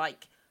gosh,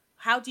 like,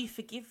 how do you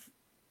forgive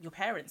your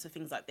parents for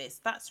things like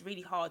this? That's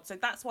really hard. So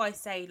that's why I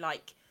say,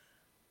 like,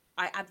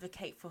 I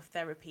advocate for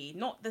therapy.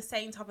 Not the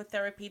same type of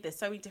therapy. There's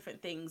so many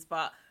different things,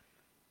 but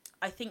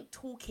I think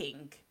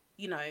talking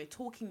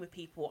with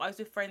people. I was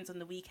with friends on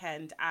the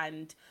weekend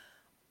and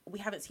we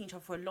haven't seen each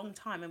other for a long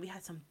time, and we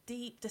had some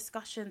deep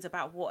discussions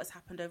about what has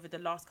happened over the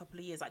last couple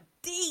of years. Like,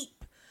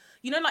 deep.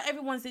 Like,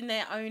 everyone's in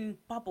their own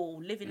bubble,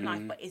 living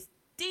life, but it's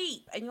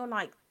deep. And you're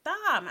like,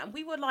 damn. And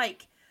we were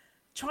like,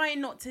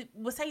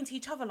 we're saying to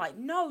each other, like,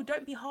 no,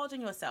 don't be hard on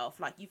yourself.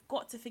 Like, you've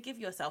got to forgive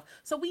yourself.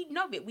 So we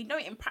know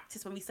it in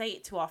practice when we say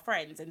it to our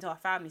friends and to our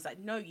families, like,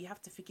 no, you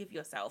have to forgive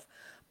yourself.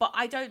 But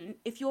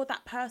if you're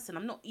that person,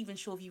 I'm not even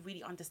sure if you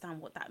really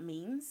understand what that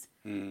means.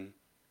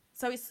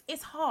 So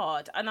it's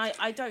hard, and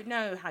I don't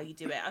know how you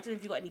do it. I don't know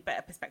if you've got any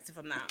better perspective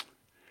on that.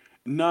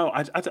 No,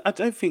 I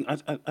don't think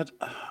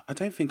I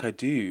don't think I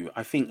do.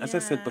 I think, as I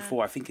said Yeah.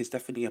 before, I think it's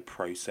definitely a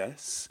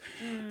process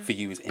for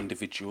you as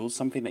individuals.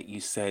 Something that you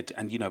said,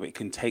 and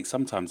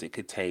sometimes it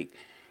could take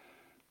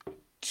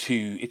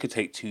 2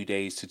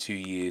 days to 2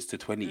 years to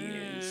 20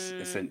 years,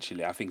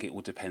 essentially. I think it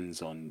all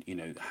depends on,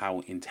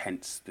 how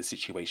intense the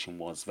situation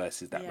was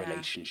versus that Yeah.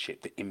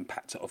 relationship, the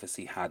impact it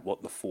obviously had,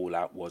 what the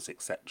fallout was,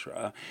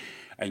 etc.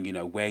 And,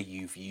 where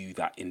you view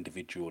that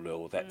individual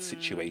or that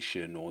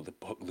situation or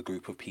the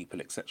group of people,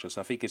 etc. So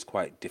I think it's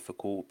quite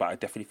difficult, but I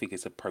definitely think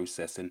it's a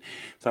process. And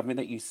something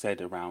that you said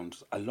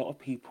around a lot of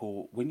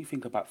people, when you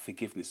think about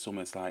forgiveness, it's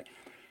almost like,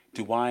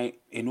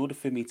 in order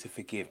for me to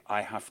forgive,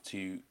 I have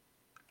to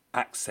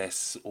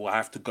or I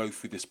have to go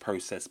through this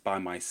process by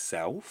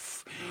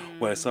myself.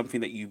 Whereas something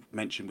that you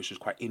mentioned, which was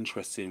quite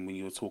interesting when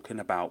you were talking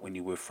about when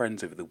you were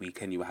friends over the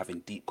weekend, you were having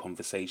deep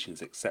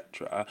conversations,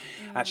 etc.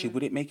 Actually,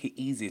 would it make it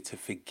easier to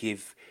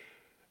forgive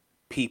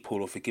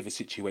people or forgive a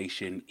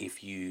situation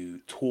if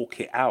you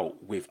talk it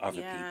out with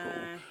other people?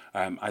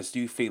 I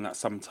do feel that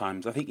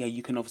sometimes, I think, yeah,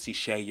 you can obviously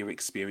share your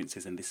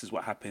experiences and this is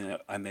what happened,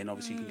 and then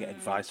obviously you can get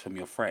advice from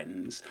your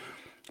friends.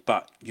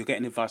 But you're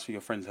getting advice from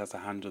your friends as to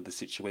handle the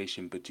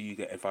situation, but do you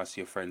get advice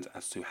from your friends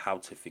as to how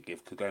to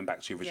forgive? Because going back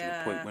to your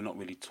original point, we're not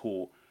really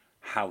taught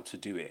how to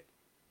do it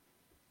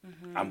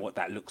and what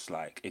that looks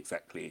like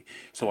exactly.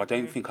 So I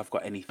don't think I've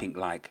got anything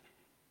like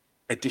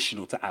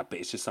additional to add, but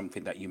it's just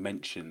something that you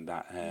mentioned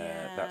that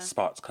that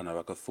sparked kind of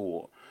like a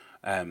thought.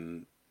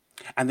 And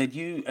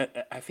then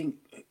I think,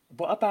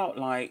 what about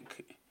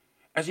like,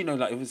 as you know,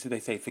 like obviously they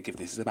say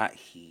forgiveness is about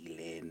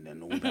healing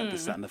and all that,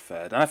 this, that, and the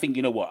third. And I think,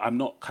 you know what, I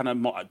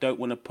don't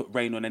want to put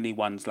rain on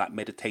anyone's like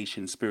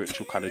meditation,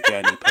 spiritual kind of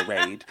journey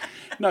parade.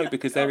 No,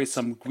 because there is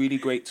some really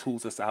great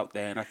tools that's out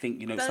there. And I think,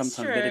 That's sometimes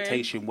true.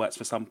 meditation works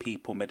for some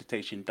people,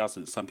 meditation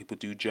doesn't. Some people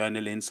do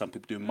journaling, some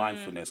people do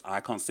mindfulness.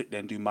 I can't sit there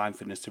and do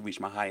mindfulness to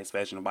reach my highest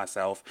version of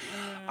myself.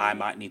 I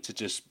might need to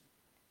just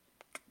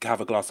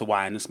have a glass of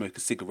wine and smoke a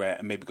cigarette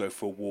and maybe go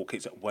for a walk,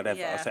 it's whatever.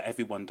 Yeah. So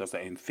everyone does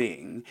their own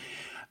thing.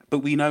 But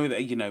we know that,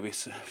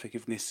 it's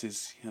forgiveness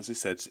is, as I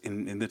said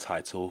in the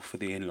title, for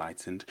the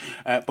enlightened.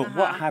 But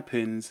what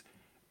happens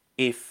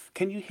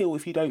can you heal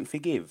if you don't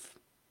forgive?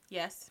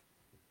 Yes.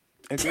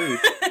 Agreed.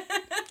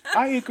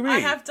 I agree. I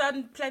have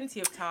done plenty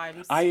of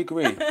times. I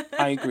agree.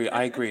 I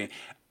agree.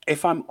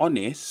 If I'm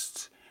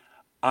honest,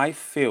 I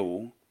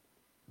feel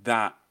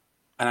that,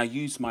 and I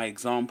use my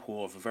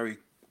example of a very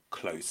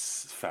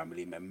close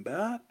family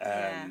member.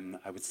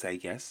 I would say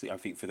yes. I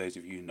think for those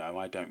of you who know,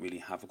 I've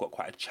got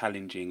quite a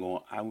challenging,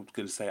 or I'm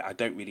going to say I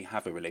don't really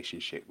have a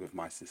relationship with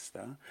my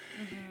sister,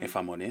 if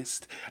I'm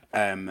honest.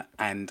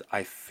 And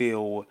I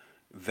feel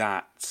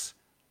that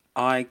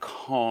I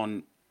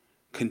can't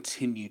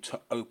continue to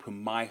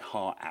open my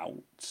heart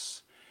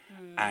out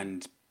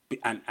and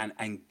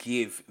and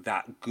give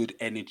that good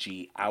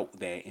energy out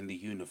there in the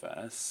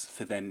universe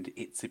for then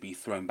it to be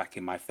thrown back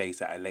in my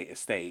face at a later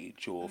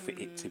stage, or for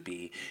it to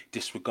be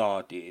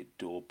disregarded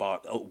or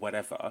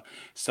whatever.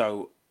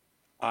 So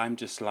I'm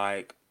just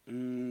like,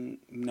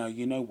 no,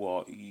 you know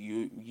what,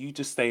 you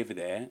just stay over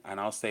there and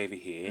I'll stay over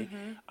here.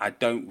 I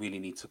don't really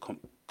need to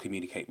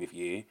communicate with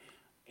you.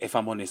 If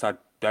I'm honest, I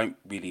don't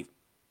really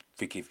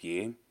forgive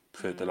you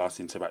for the last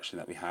interaction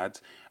that we had,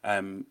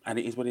 and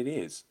it is what it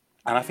is.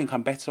 And I Yeah. think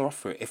I'm better off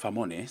for it if I'm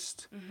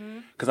honest,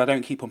 because I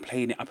don't keep on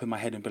playing it up in my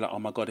head and be like, oh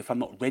my God, if I'm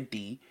not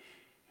ready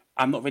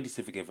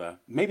to forgive her.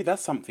 Maybe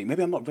that's something.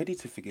 Maybe I'm not ready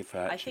to forgive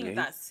her, actually. I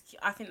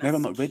think Maybe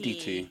I'm that's not ready to.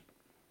 key.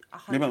 A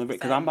Maybe I'm hundred not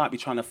because I percent. might be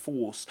trying to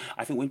force.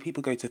 I think when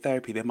people go to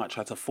therapy, they might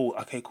try to force.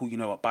 Okay, cool. You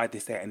know what? By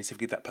this day, I need to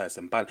forgive that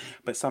person. But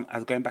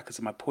as going back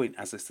to my point,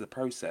 as it's the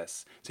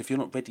process. So if you're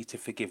not ready to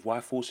forgive, why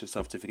force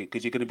yourself to forgive?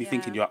 Because you're going to be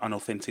thinking Yeah. you're an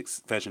unauthentic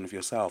version of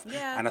yourself,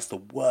 Yeah. and that's the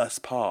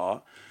worst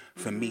part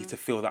for me to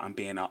feel that I'm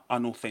being an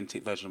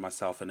unauthentic version of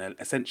myself, and then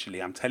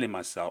essentially I'm telling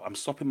myself, I'm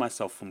stopping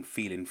myself from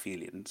feeling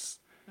feelings.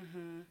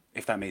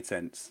 If that made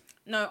sense,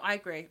 No, I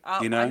agree. you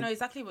I know. know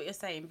exactly what you're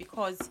saying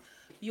because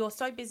you're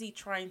so busy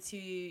trying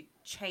to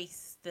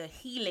chase the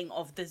healing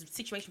of the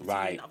situation between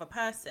you and Right. the other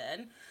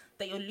person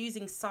that you're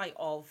losing sight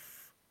of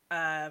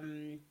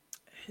um,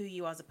 who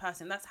you are as a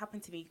person. That's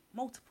happened to me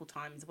multiple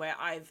times where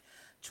I've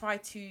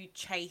tried to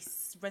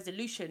chase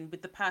resolution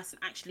with the person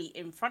actually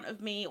in front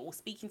of me or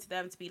speaking to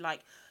them to be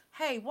like,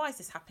 hey, why is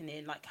this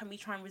happening? Like, can we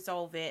try and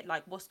resolve it?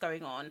 Like, what's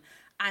going on?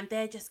 And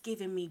they're just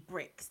giving me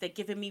bricks. They're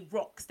giving me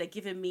rocks. They're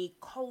giving me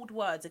cold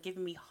words. They're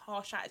giving me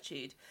harsh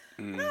attitude.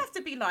 And I have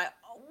to be like,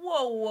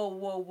 whoa, whoa,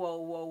 whoa, whoa,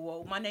 whoa,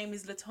 whoa. My name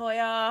is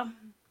Latoya.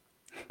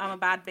 I'm a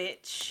bad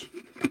bitch.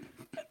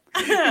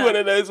 You're one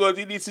of those ones.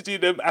 You need to do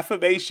them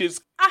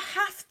affirmations. I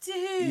have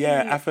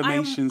Yeah, to.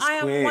 affirmations I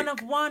am one of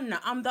quick. one.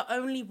 I'm the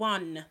only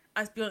one,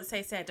 as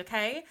Beyonce said.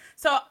 Okay,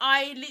 so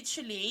I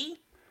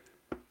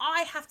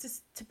have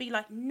to be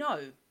like,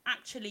 no,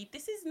 actually,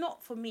 this is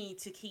not for me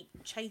to keep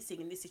chasing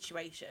in this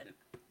situation.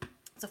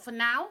 So for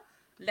now,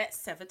 let's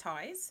sever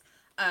ties.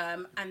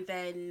 And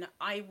then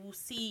I will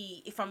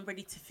see if I'm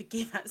ready to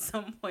forgive at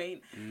some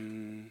point.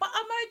 But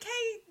I'm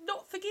okay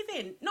not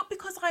forgiving. Not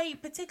because I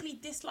particularly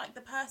dislike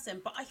the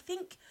person, but I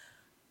think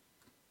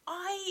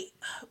I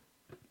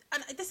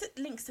and this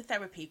links to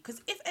therapy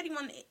because if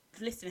anyone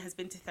listening has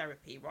been to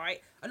therapy,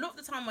 right, a lot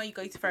of the time when you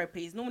go to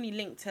therapy is normally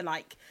linked to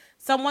like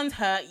someone's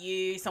hurt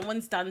you,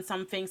 someone's done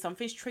something,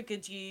 something's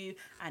triggered you,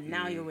 and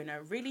now you're in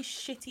a really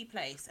shitty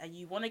place and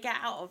you want to get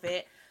out of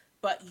it,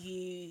 but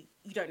you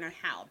don't know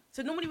how.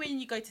 So normally when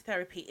you go to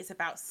therapy, it's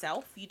about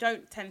self. You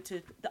don't tend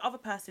to, the other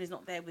person is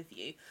not there with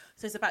you,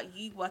 so it's about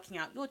you working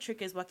out your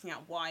triggers, working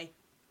out why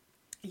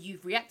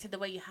you've reacted the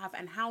way you have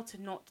and how to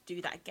not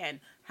do that again,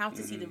 how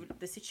to see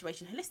the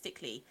situation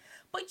holistically.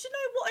 But you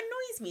know what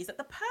annoys me is that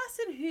the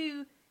person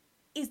who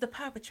is the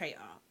perpetrator,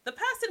 the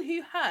person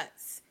who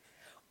hurts,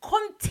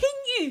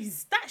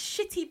 continues that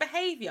shitty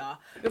behavior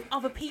with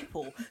other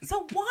people.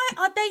 So why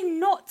are they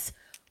not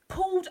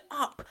pulled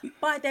up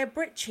by their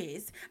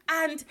britches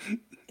and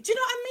do you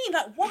know what I mean?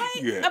 Like, why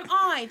Yeah. am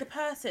I the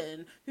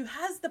person who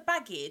has the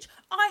baggage?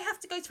 I have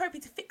to go to therapy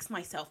to fix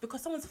myself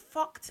because someone's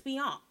fucked me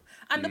up.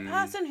 And the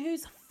person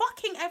who's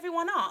fucking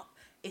everyone up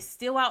is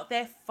still out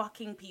there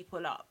fucking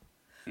people up.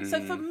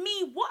 So for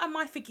me, what am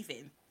I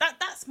forgiving?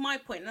 That's my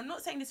point. And I'm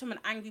not saying this from an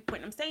angry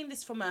point. I'm saying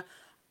this from a,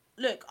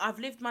 look, I've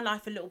lived my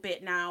life a little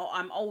bit now.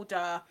 I'm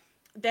older.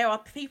 There are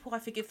people I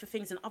forgive for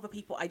things and other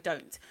people I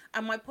don't.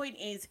 And my point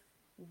is,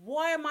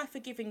 why am I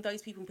forgiving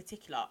those people in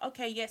particular?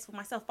 Okay, yes, for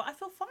myself, but I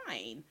feel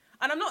fine.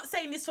 And I'm not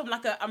saying this from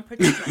like I'm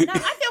protecting. No,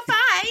 I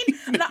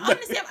feel fine. Like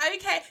honestly, I'm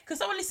okay. Because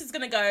someone listen's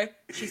gonna go,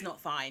 she's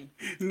not fine.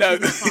 No.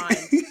 She's not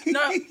fine.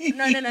 No,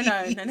 no, no, no,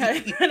 no, no,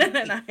 no, no,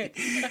 no, no.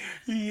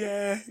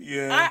 Yeah,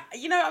 yeah.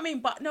 You know what I mean?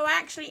 But no, I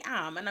actually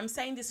am, and I'm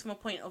saying this from a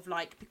point of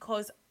like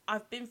because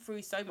I've been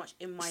through so much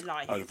in my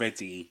life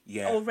Already,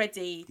 yeah.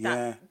 already that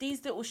Yeah.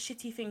 these little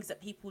shitty things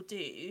that people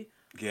do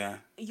Yeah.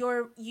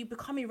 you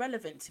become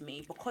irrelevant to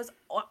me because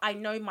I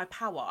know my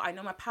power. I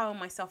know my power in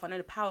myself. I know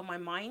the power in my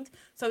mind.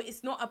 So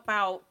it's not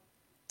about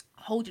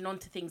holding on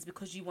to things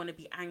because you want to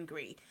be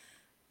angry.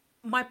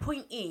 My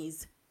point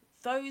is,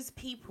 those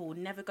people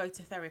never go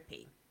to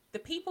therapy. The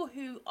people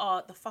who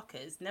are the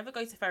fuckers never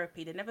go to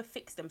therapy. They never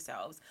fix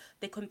themselves.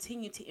 They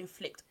continue to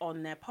inflict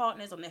on their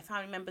partners, on their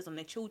family members, on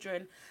their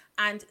children.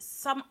 And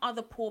some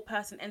other poor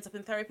person ends up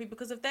in therapy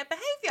because of their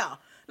behavior.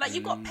 Like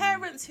you've got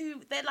parents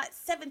who they're like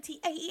 70,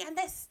 80 and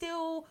they're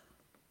still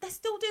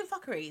doing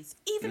fuckeries.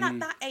 Even at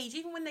that age,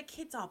 even when their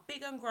kids are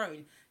big and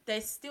grown, they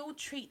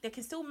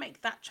can still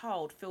make that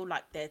child feel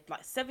like they're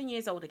like 7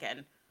 years old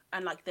again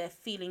and like their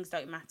feelings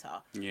don't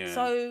matter. Yeah.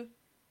 So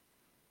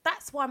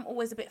that's why I'm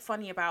always a bit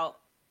funny about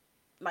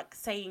like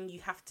saying you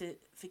have to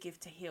forgive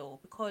to heal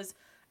because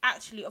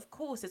actually of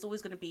course there's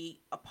always going to be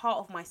a part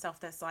of myself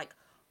that's like,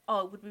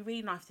 oh, it would be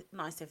really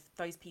nice if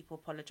those people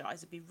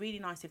apologized. It'd be really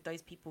nice if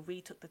those people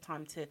really took the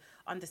time to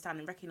understand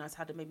and recognize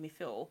how they made me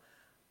feel.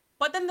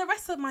 But then the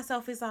rest of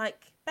myself is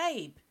like,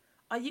 babe,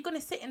 are you going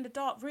to sit in the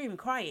dark room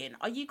crying?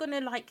 Are you going to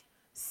like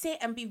sit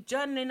and be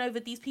journaling over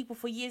these people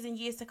for years and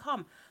years to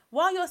come?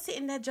 While you're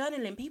sitting there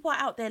journaling, people are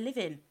out there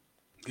living.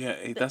 Yeah,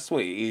 that's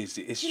what it is.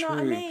 It's Do you know what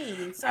I true.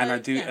 mean? So, And I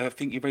do, yeah. I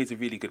think you raise a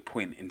really good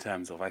point in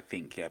terms of, I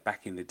think, yeah,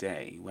 back in the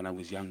day when I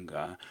was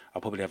younger,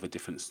 I'll probably have a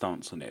different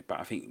stance on it. But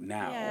I think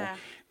now Yeah.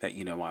 that,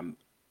 you know,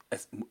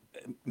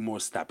 more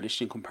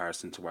established in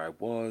comparison to where I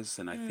was,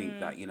 and I think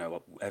that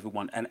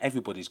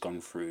everybody's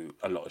gone through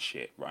a lot of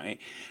shit, right?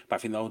 But I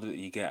think the older that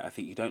you get, I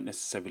think you don't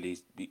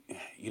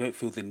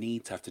feel the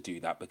need to have to do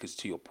that, because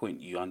to your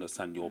point, you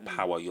understand your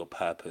power, your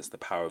purpose, the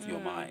power of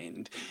your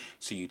mind,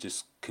 so you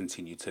just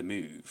continue to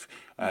move.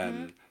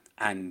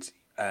 And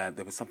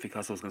there was something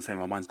else I was going to say.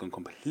 My mind's gone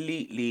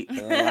completely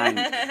blank.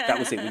 That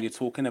was it. When you're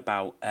talking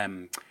about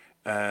I'm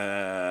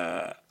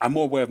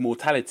more aware of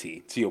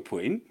mortality, to your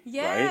point,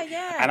 right?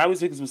 Yeah. And I was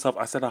thinking to myself,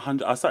 I said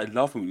 100. I started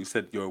laughing when you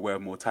said you're aware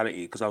of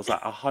mortality, because I was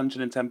like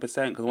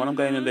 110%. Because when I'm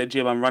going in the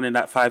gym, I'm running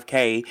that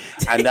 5K,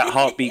 and that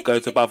heartbeat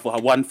goes above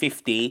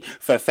 150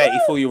 for a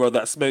 34-year-old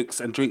that smokes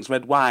and drinks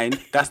red wine.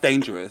 That's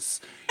dangerous.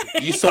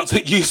 You start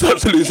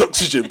to lose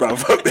oxygen,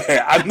 bruv, up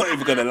there. I'm not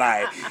even gonna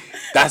lie.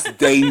 That's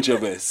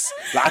dangerous.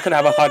 Like, I could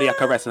have a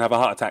cardiac arrest and have a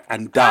heart attack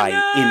and die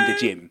in the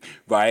gym,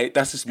 right?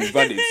 That's just me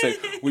running. So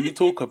when you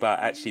talk about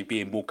actually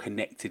being more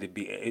connected and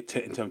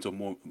in terms of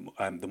more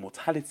the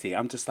mortality,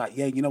 I'm just like,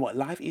 yeah, you know what?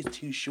 Life is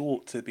too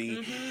short to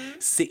be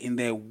sitting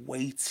there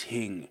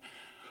waiting,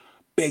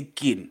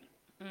 begging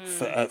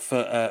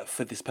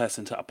for this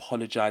person to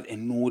apologize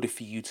in order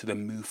for you to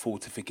then move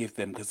forward to forgive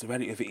them. Because the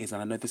reality of it is,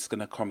 and I know this is going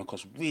to come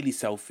across really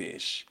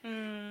selfish,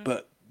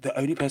 but the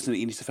only person that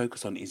you need to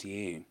focus on is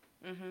you.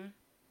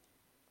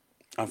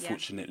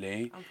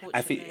 Unfortunately.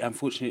 I think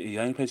the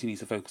only person you need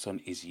to focus on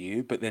is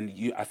you. But then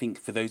I think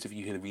for those of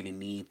you who really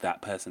need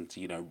that person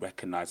to,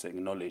 recognize and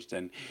acknowledge,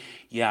 then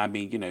yeah, I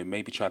mean,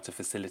 maybe try to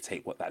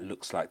facilitate what that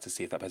looks like to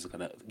see if that person's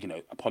gonna,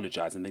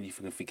 apologize, and then you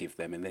can forgive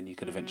them, and then you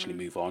can eventually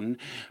move on.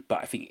 But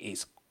I think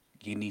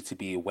you need to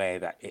be aware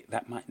that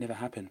that might never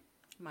happen.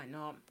 Might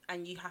not,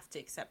 and you have to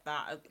accept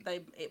that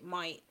it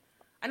might.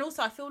 And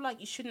also, I feel like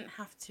you shouldn't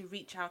have to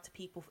reach out to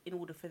people in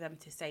order for them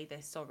to say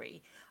they're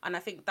sorry. And I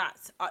think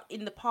that's,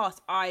 in the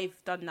past,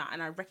 I've done that,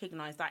 and I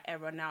recognise that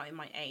error now in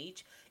my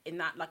age, in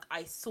that, like,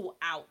 I sought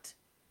out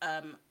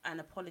an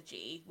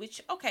apology,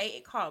 which, okay,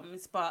 it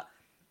comes, but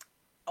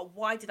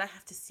why did I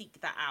have to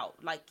seek that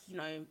out? Like,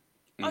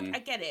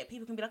 I get it.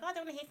 People can be like, I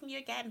don't want to hear from you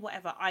again,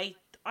 whatever. And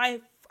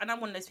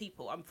I'm one of those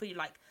people. I'm pretty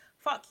like,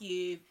 fuck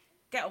you,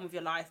 get on with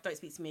your life, don't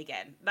speak to me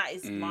again. That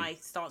is my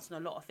stance on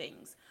a lot of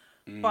things.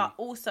 But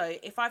also,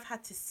 if I've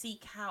had to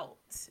seek out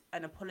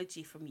an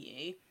apology from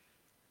you,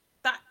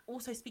 that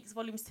also speaks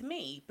volumes to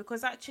me.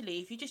 Because actually,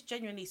 if you're just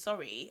genuinely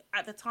sorry,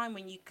 at the time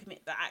when you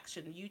commit the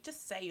action, you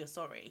just say you're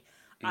sorry.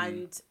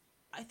 And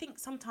I think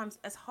sometimes,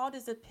 as hard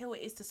as a pill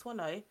it is to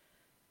swallow,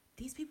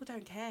 these people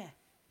don't care.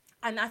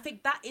 And I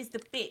think that is the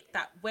bit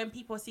that when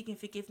people are seeking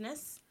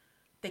forgiveness,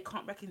 they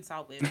can't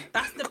reconcile with.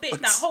 That's the bit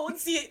that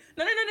holds you...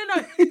 No.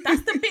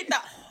 That's the bit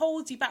that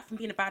holds you back from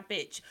being a bad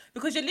bitch.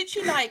 Because you're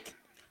literally like...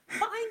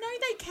 But I know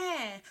they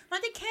care.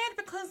 Like, they cared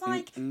because,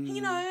 like, I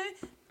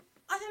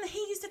don't know,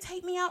 he used to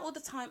take me out all the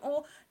time.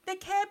 Or they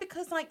care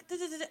because, like,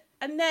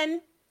 and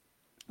then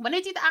when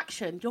they do the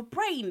action, your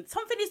brain,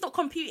 something is not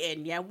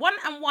computing, yeah? 1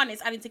 and 1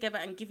 is adding together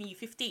and giving you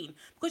 15.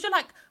 Because you're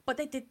like, but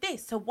they did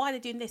this, so why are they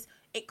doing this?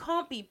 It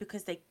can't be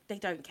because they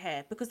don't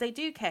care. Because they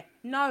do care.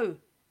 No,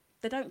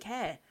 they don't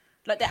care.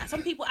 Like that,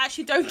 some people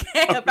actually don't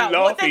care about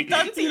what they've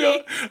done to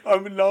you.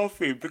 I'm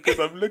laughing because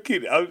I'm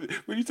looking.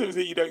 When you told me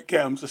that you don't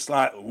care, I'm just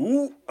like,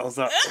 ooh. I was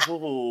like,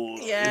 oh,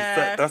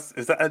 yeah.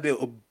 Is that a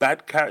little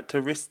bad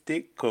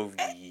characteristic of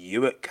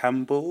Hewitt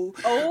Campbell,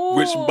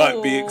 which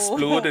might be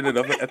explored in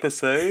another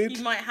episode?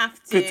 You might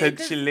have to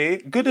potentially.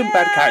 Good and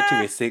bad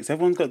characteristics.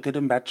 Everyone's got good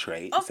and bad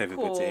traits. Of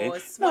everybody.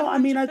 Course, no, I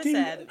mean I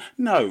do.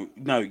 No.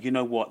 You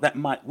know what?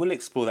 We'll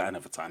explore that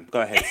another time. Go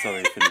ahead.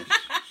 Sorry, finish.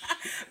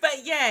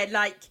 But yeah,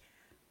 like.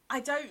 I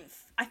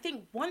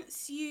think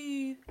once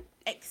you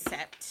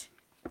accept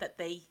that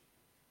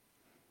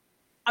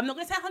I'm not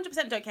going to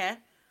say 100% don't care.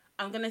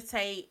 I'm going to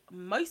say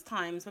most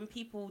times when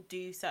people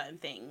do certain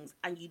things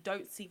and you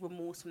don't see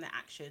remorse from their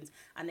actions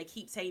and they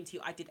keep saying to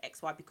you, I did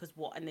X, Y, because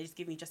what? And they just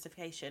give me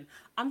justification.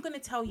 I'm going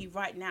to tell you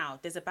right now,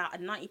 there's about a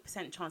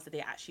 90% chance that they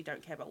actually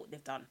don't care about what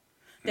they've done.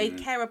 They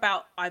care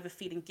about either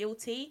feeling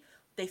guilty.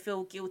 They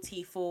feel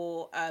guilty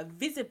for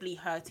visibly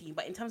hurting you.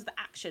 But in terms of the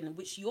action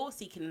which you're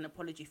seeking an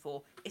apology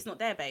for, it's not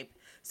there, babe.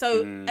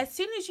 So as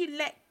soon as you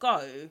let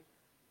go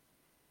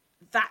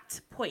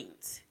that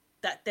point,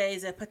 that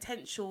there's a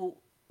potential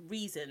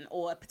reason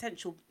or a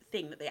potential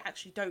thing that they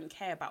actually don't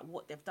care about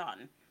what they've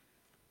done,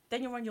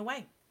 then you're on your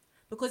way.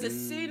 Because as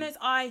soon as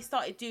I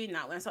started doing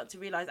that, when I started to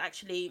realise,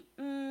 actually,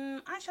 I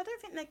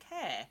don't think they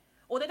care.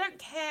 Or they don't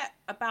care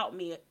about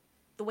me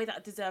the way that I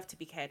deserve to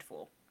be cared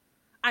for.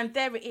 And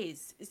there it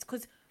is. It's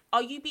because,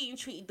 are you being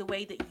treated the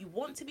way that you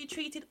want to be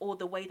treated or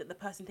the way that the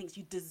person thinks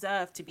you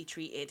deserve to be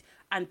treated?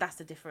 And that's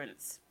the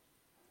difference.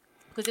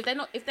 Because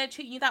if they're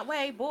treating you that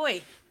way,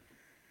 boy.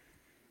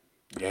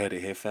 You heard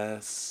it here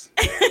first.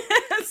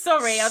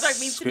 Sorry, I don't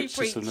mean to be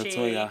preachy.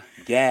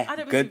 Yeah, I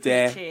don't mean good to be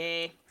there.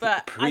 preachy,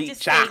 but I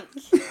just think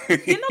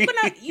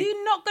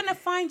you're not gonna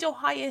find your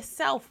higher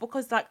self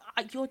because like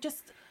you're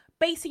just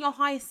basing your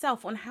higher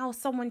self on how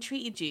someone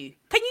treated you.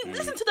 Can you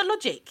listen to the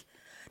logic?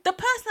 The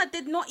person that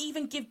did not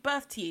even give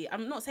birth to you,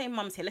 I'm not saying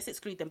mums here, let's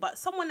exclude them, but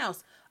someone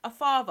else, a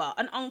father,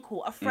 an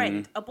uncle, a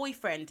friend, a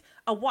boyfriend,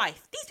 a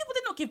wife, these people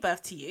did not give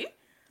birth to you.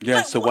 Yeah,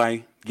 Like, so what?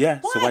 why? Yeah,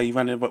 Why? so why are you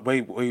running? Why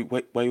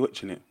are you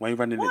watching it? Why are you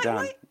running it down?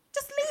 Why?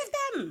 Just leave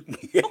them.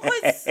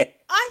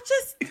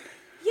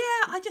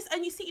 Because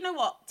and you see, you know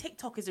what?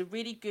 TikTok is a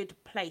really good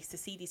place to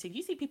see these things.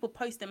 You see people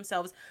post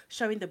themselves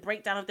showing the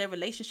breakdown of their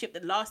relationship, the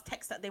last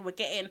text that they were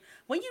getting.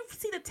 When you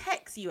see the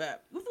text, we've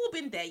all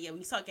been there, when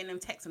you start getting them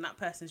texts and that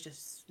person's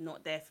just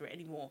not there for it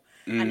anymore.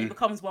 And it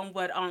becomes one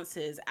word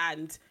answers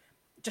and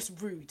just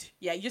rude.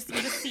 Yeah, you're just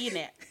seeing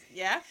it.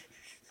 Yeah?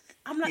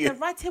 I'm like, the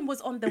writing was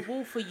on the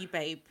wall for you,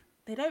 babe.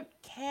 They don't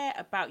care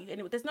about you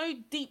anymore. There's no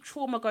deep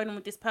trauma going on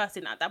with this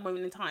person at that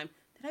moment in time.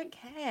 They don't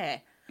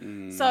care.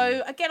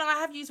 So again, I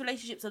have used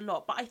relationships a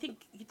lot, but I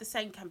think the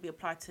same can be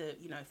applied to,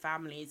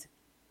 families,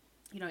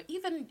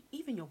 even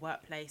your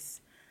workplace,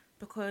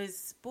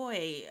 because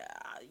boy,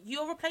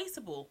 you're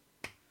replaceable.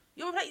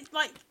 You're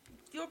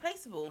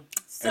replaceable.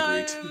 So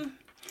Agreed.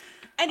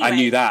 anyway, I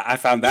knew that. I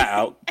found that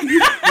out.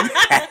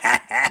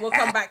 we'll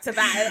come back to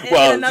that in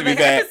Well, another to be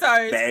fair,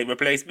 episode. they ain't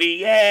replaced me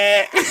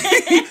yet.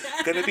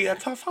 Gonna be a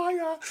tough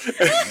hire.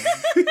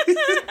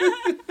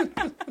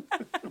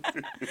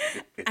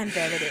 And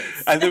there it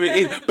is. And there it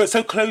is. But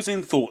so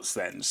closing thoughts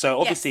then. So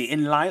obviously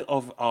in light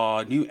of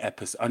our new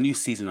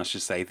season, I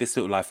should say, This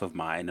Little Life of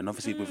Mine, and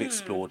obviously we've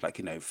explored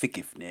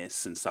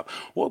forgiveness and stuff.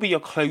 What would be your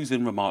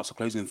closing remarks or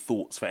closing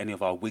thoughts for any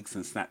of our wigs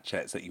and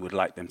Snapchats that you would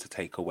like them to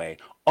take away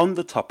on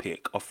the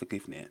topic of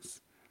forgiveness?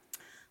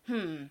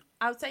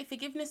 I would say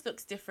forgiveness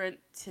looks different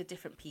to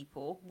different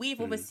people.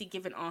 We've obviously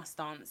given our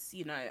stance,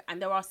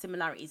 and there are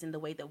similarities in the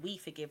way that we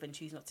forgive and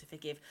choose not to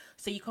forgive.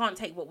 So you can't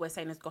take what we're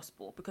saying as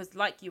gospel, because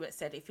like you had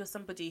said, if you're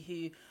somebody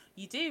who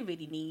you do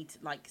really need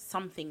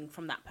something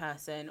from that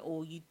person,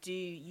 or you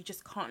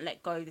just can't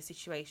let go of the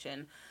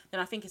situation, then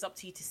I think it's up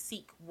to you to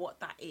seek what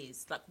that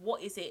is.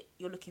 What is it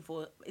you're looking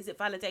for? Is it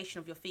validation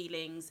of your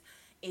feelings?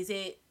 Is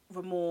it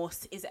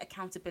remorse? Is it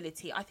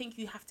accountability? I think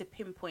you have to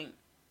pinpoint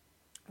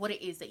what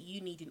it is that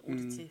you need in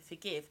order to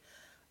forgive,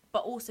 but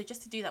also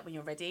just to do that when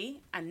you're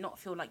ready and not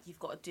feel like you've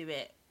got to do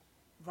it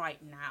right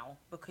now,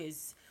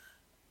 because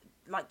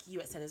like you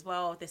had said as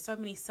well, there's so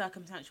many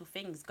circumstantial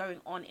things going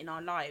on in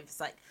our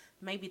lives.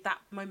 Maybe that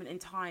moment in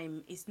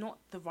time is not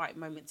the right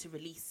moment to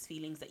release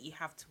feelings that you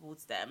have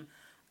towards them,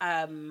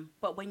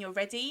 but when you're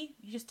ready,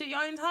 you just do it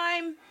your own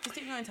time. Just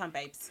do it your own time,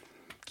 babes.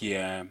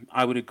 Yeah,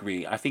 I would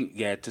agree. I think,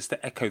 just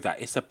to echo that,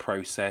 it's a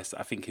process.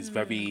 I think it's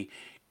very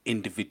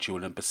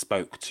individual and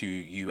bespoke to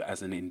you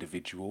as an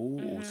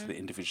individual or to the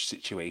individual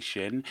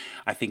situation.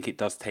 I think it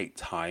does take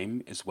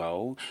time as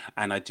well.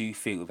 And I do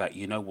think that,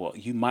 you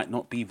might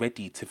not be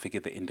ready to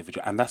forgive the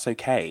individual, and that's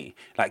okay.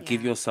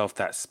 Give yourself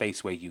that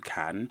space where you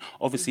can.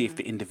 Obviously, if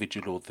the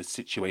individual or the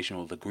situation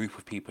or the group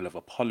of people have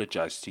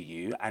apologized to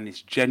you and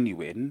it's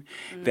genuine,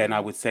 then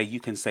I would say you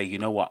can say, you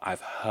know what,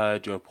 I've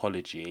heard your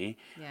apology,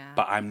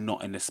 but I'm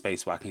not in a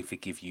space where I can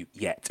forgive you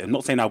yet. I'm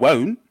not saying I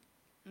won't,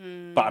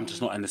 but I'm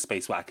just not in the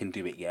space where I can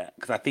do it yet.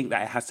 Because I think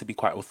that it has to be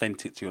quite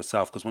authentic to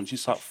yourself. Because once you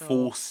start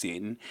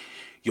forcing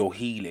your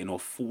healing or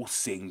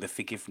forcing the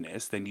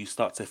forgiveness, then you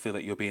start to feel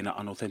that you're being an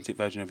unauthentic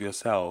version of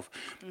yourself.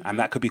 And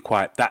that could be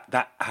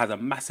that has a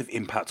massive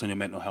impact on your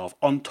mental health,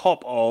 on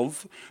top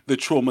of the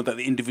trauma that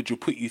the individual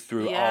put you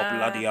through. Oh,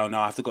 bloody hell,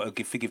 now I have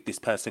to forgive this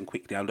person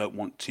quickly. I don't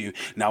want to.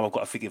 Now I've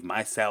got to forgive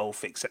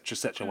myself, etc.,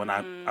 etc. When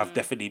I've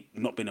definitely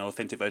not been an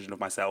authentic version of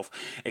myself,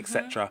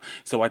 etc.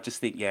 So I just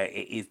think,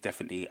 it is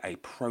definitely a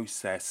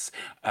process.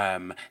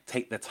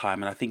 Take the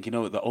time. And I think,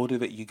 the older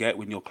that you get,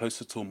 when you're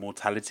closer to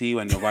mortality,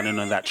 when you're running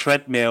on that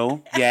treadmill,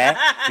 when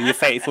you're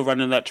faithful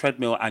running that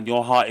treadmill and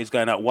your heart is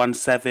going at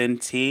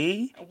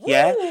 170,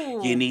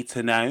 you need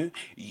to know,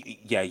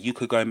 you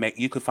could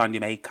you could find your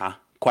maker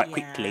quite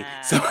quickly.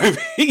 So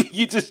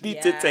you just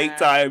need to take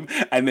time,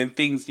 and then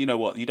things, you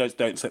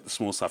don't set the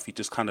small stuff. You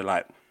just kind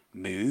of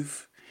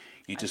move.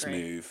 You just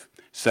move.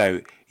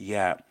 So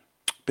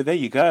but there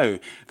you go.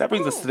 That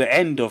brings us to the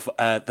end of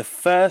the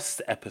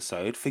first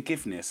episode,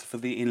 Forgiveness for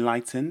the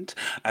Enlightened,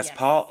 as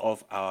part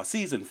of our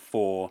season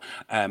 4,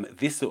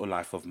 This Little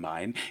Life of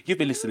Mine. You've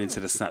been listening to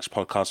the Snatch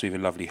podcast with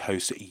your lovely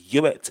host,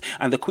 Hewitt,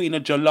 and the Queen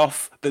of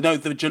Jollof, the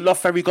Jollof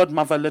Fairy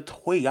Godmother,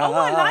 Latoya. Oh,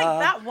 I like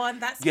that one.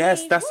 That's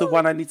Yes, me. that's the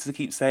one I need to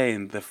keep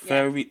saying. The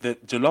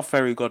Jollof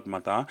Fairy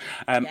Godmother.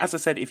 As I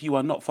said, if you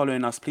are not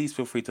following us, please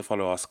feel free to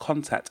follow us.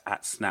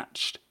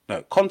 Contact.snatch.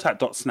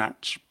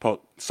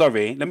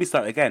 Sorry, let me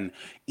start again.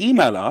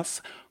 Email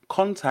us,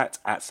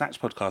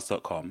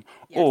 contact@snatchpodcast.com,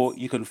 or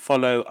you can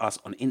follow us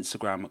on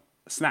Instagram,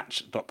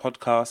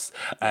 snatch.podcast,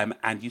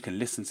 and you can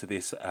listen to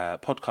this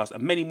podcast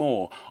and many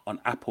more on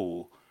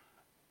Apple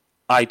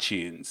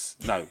iTunes.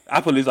 No,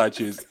 Apple is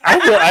iTunes.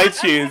 Apple,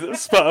 iTunes,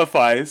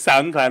 Spotify,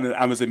 SoundCloud, and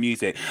Amazon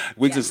Music.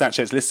 Wigs and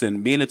Snapchats,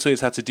 listen, me and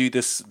Latoya's had to do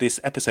this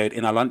episode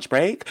in our lunch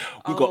break.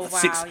 We've got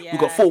we've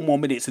got 4 more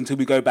minutes until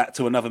we go back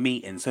to another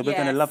meeting. So we're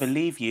going to love and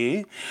leave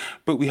you.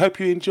 But we hope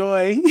you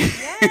enjoy.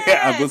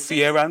 And we'll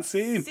see you around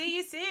soon. See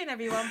you soon,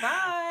 everyone.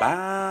 Bye.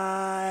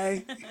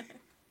 Bye.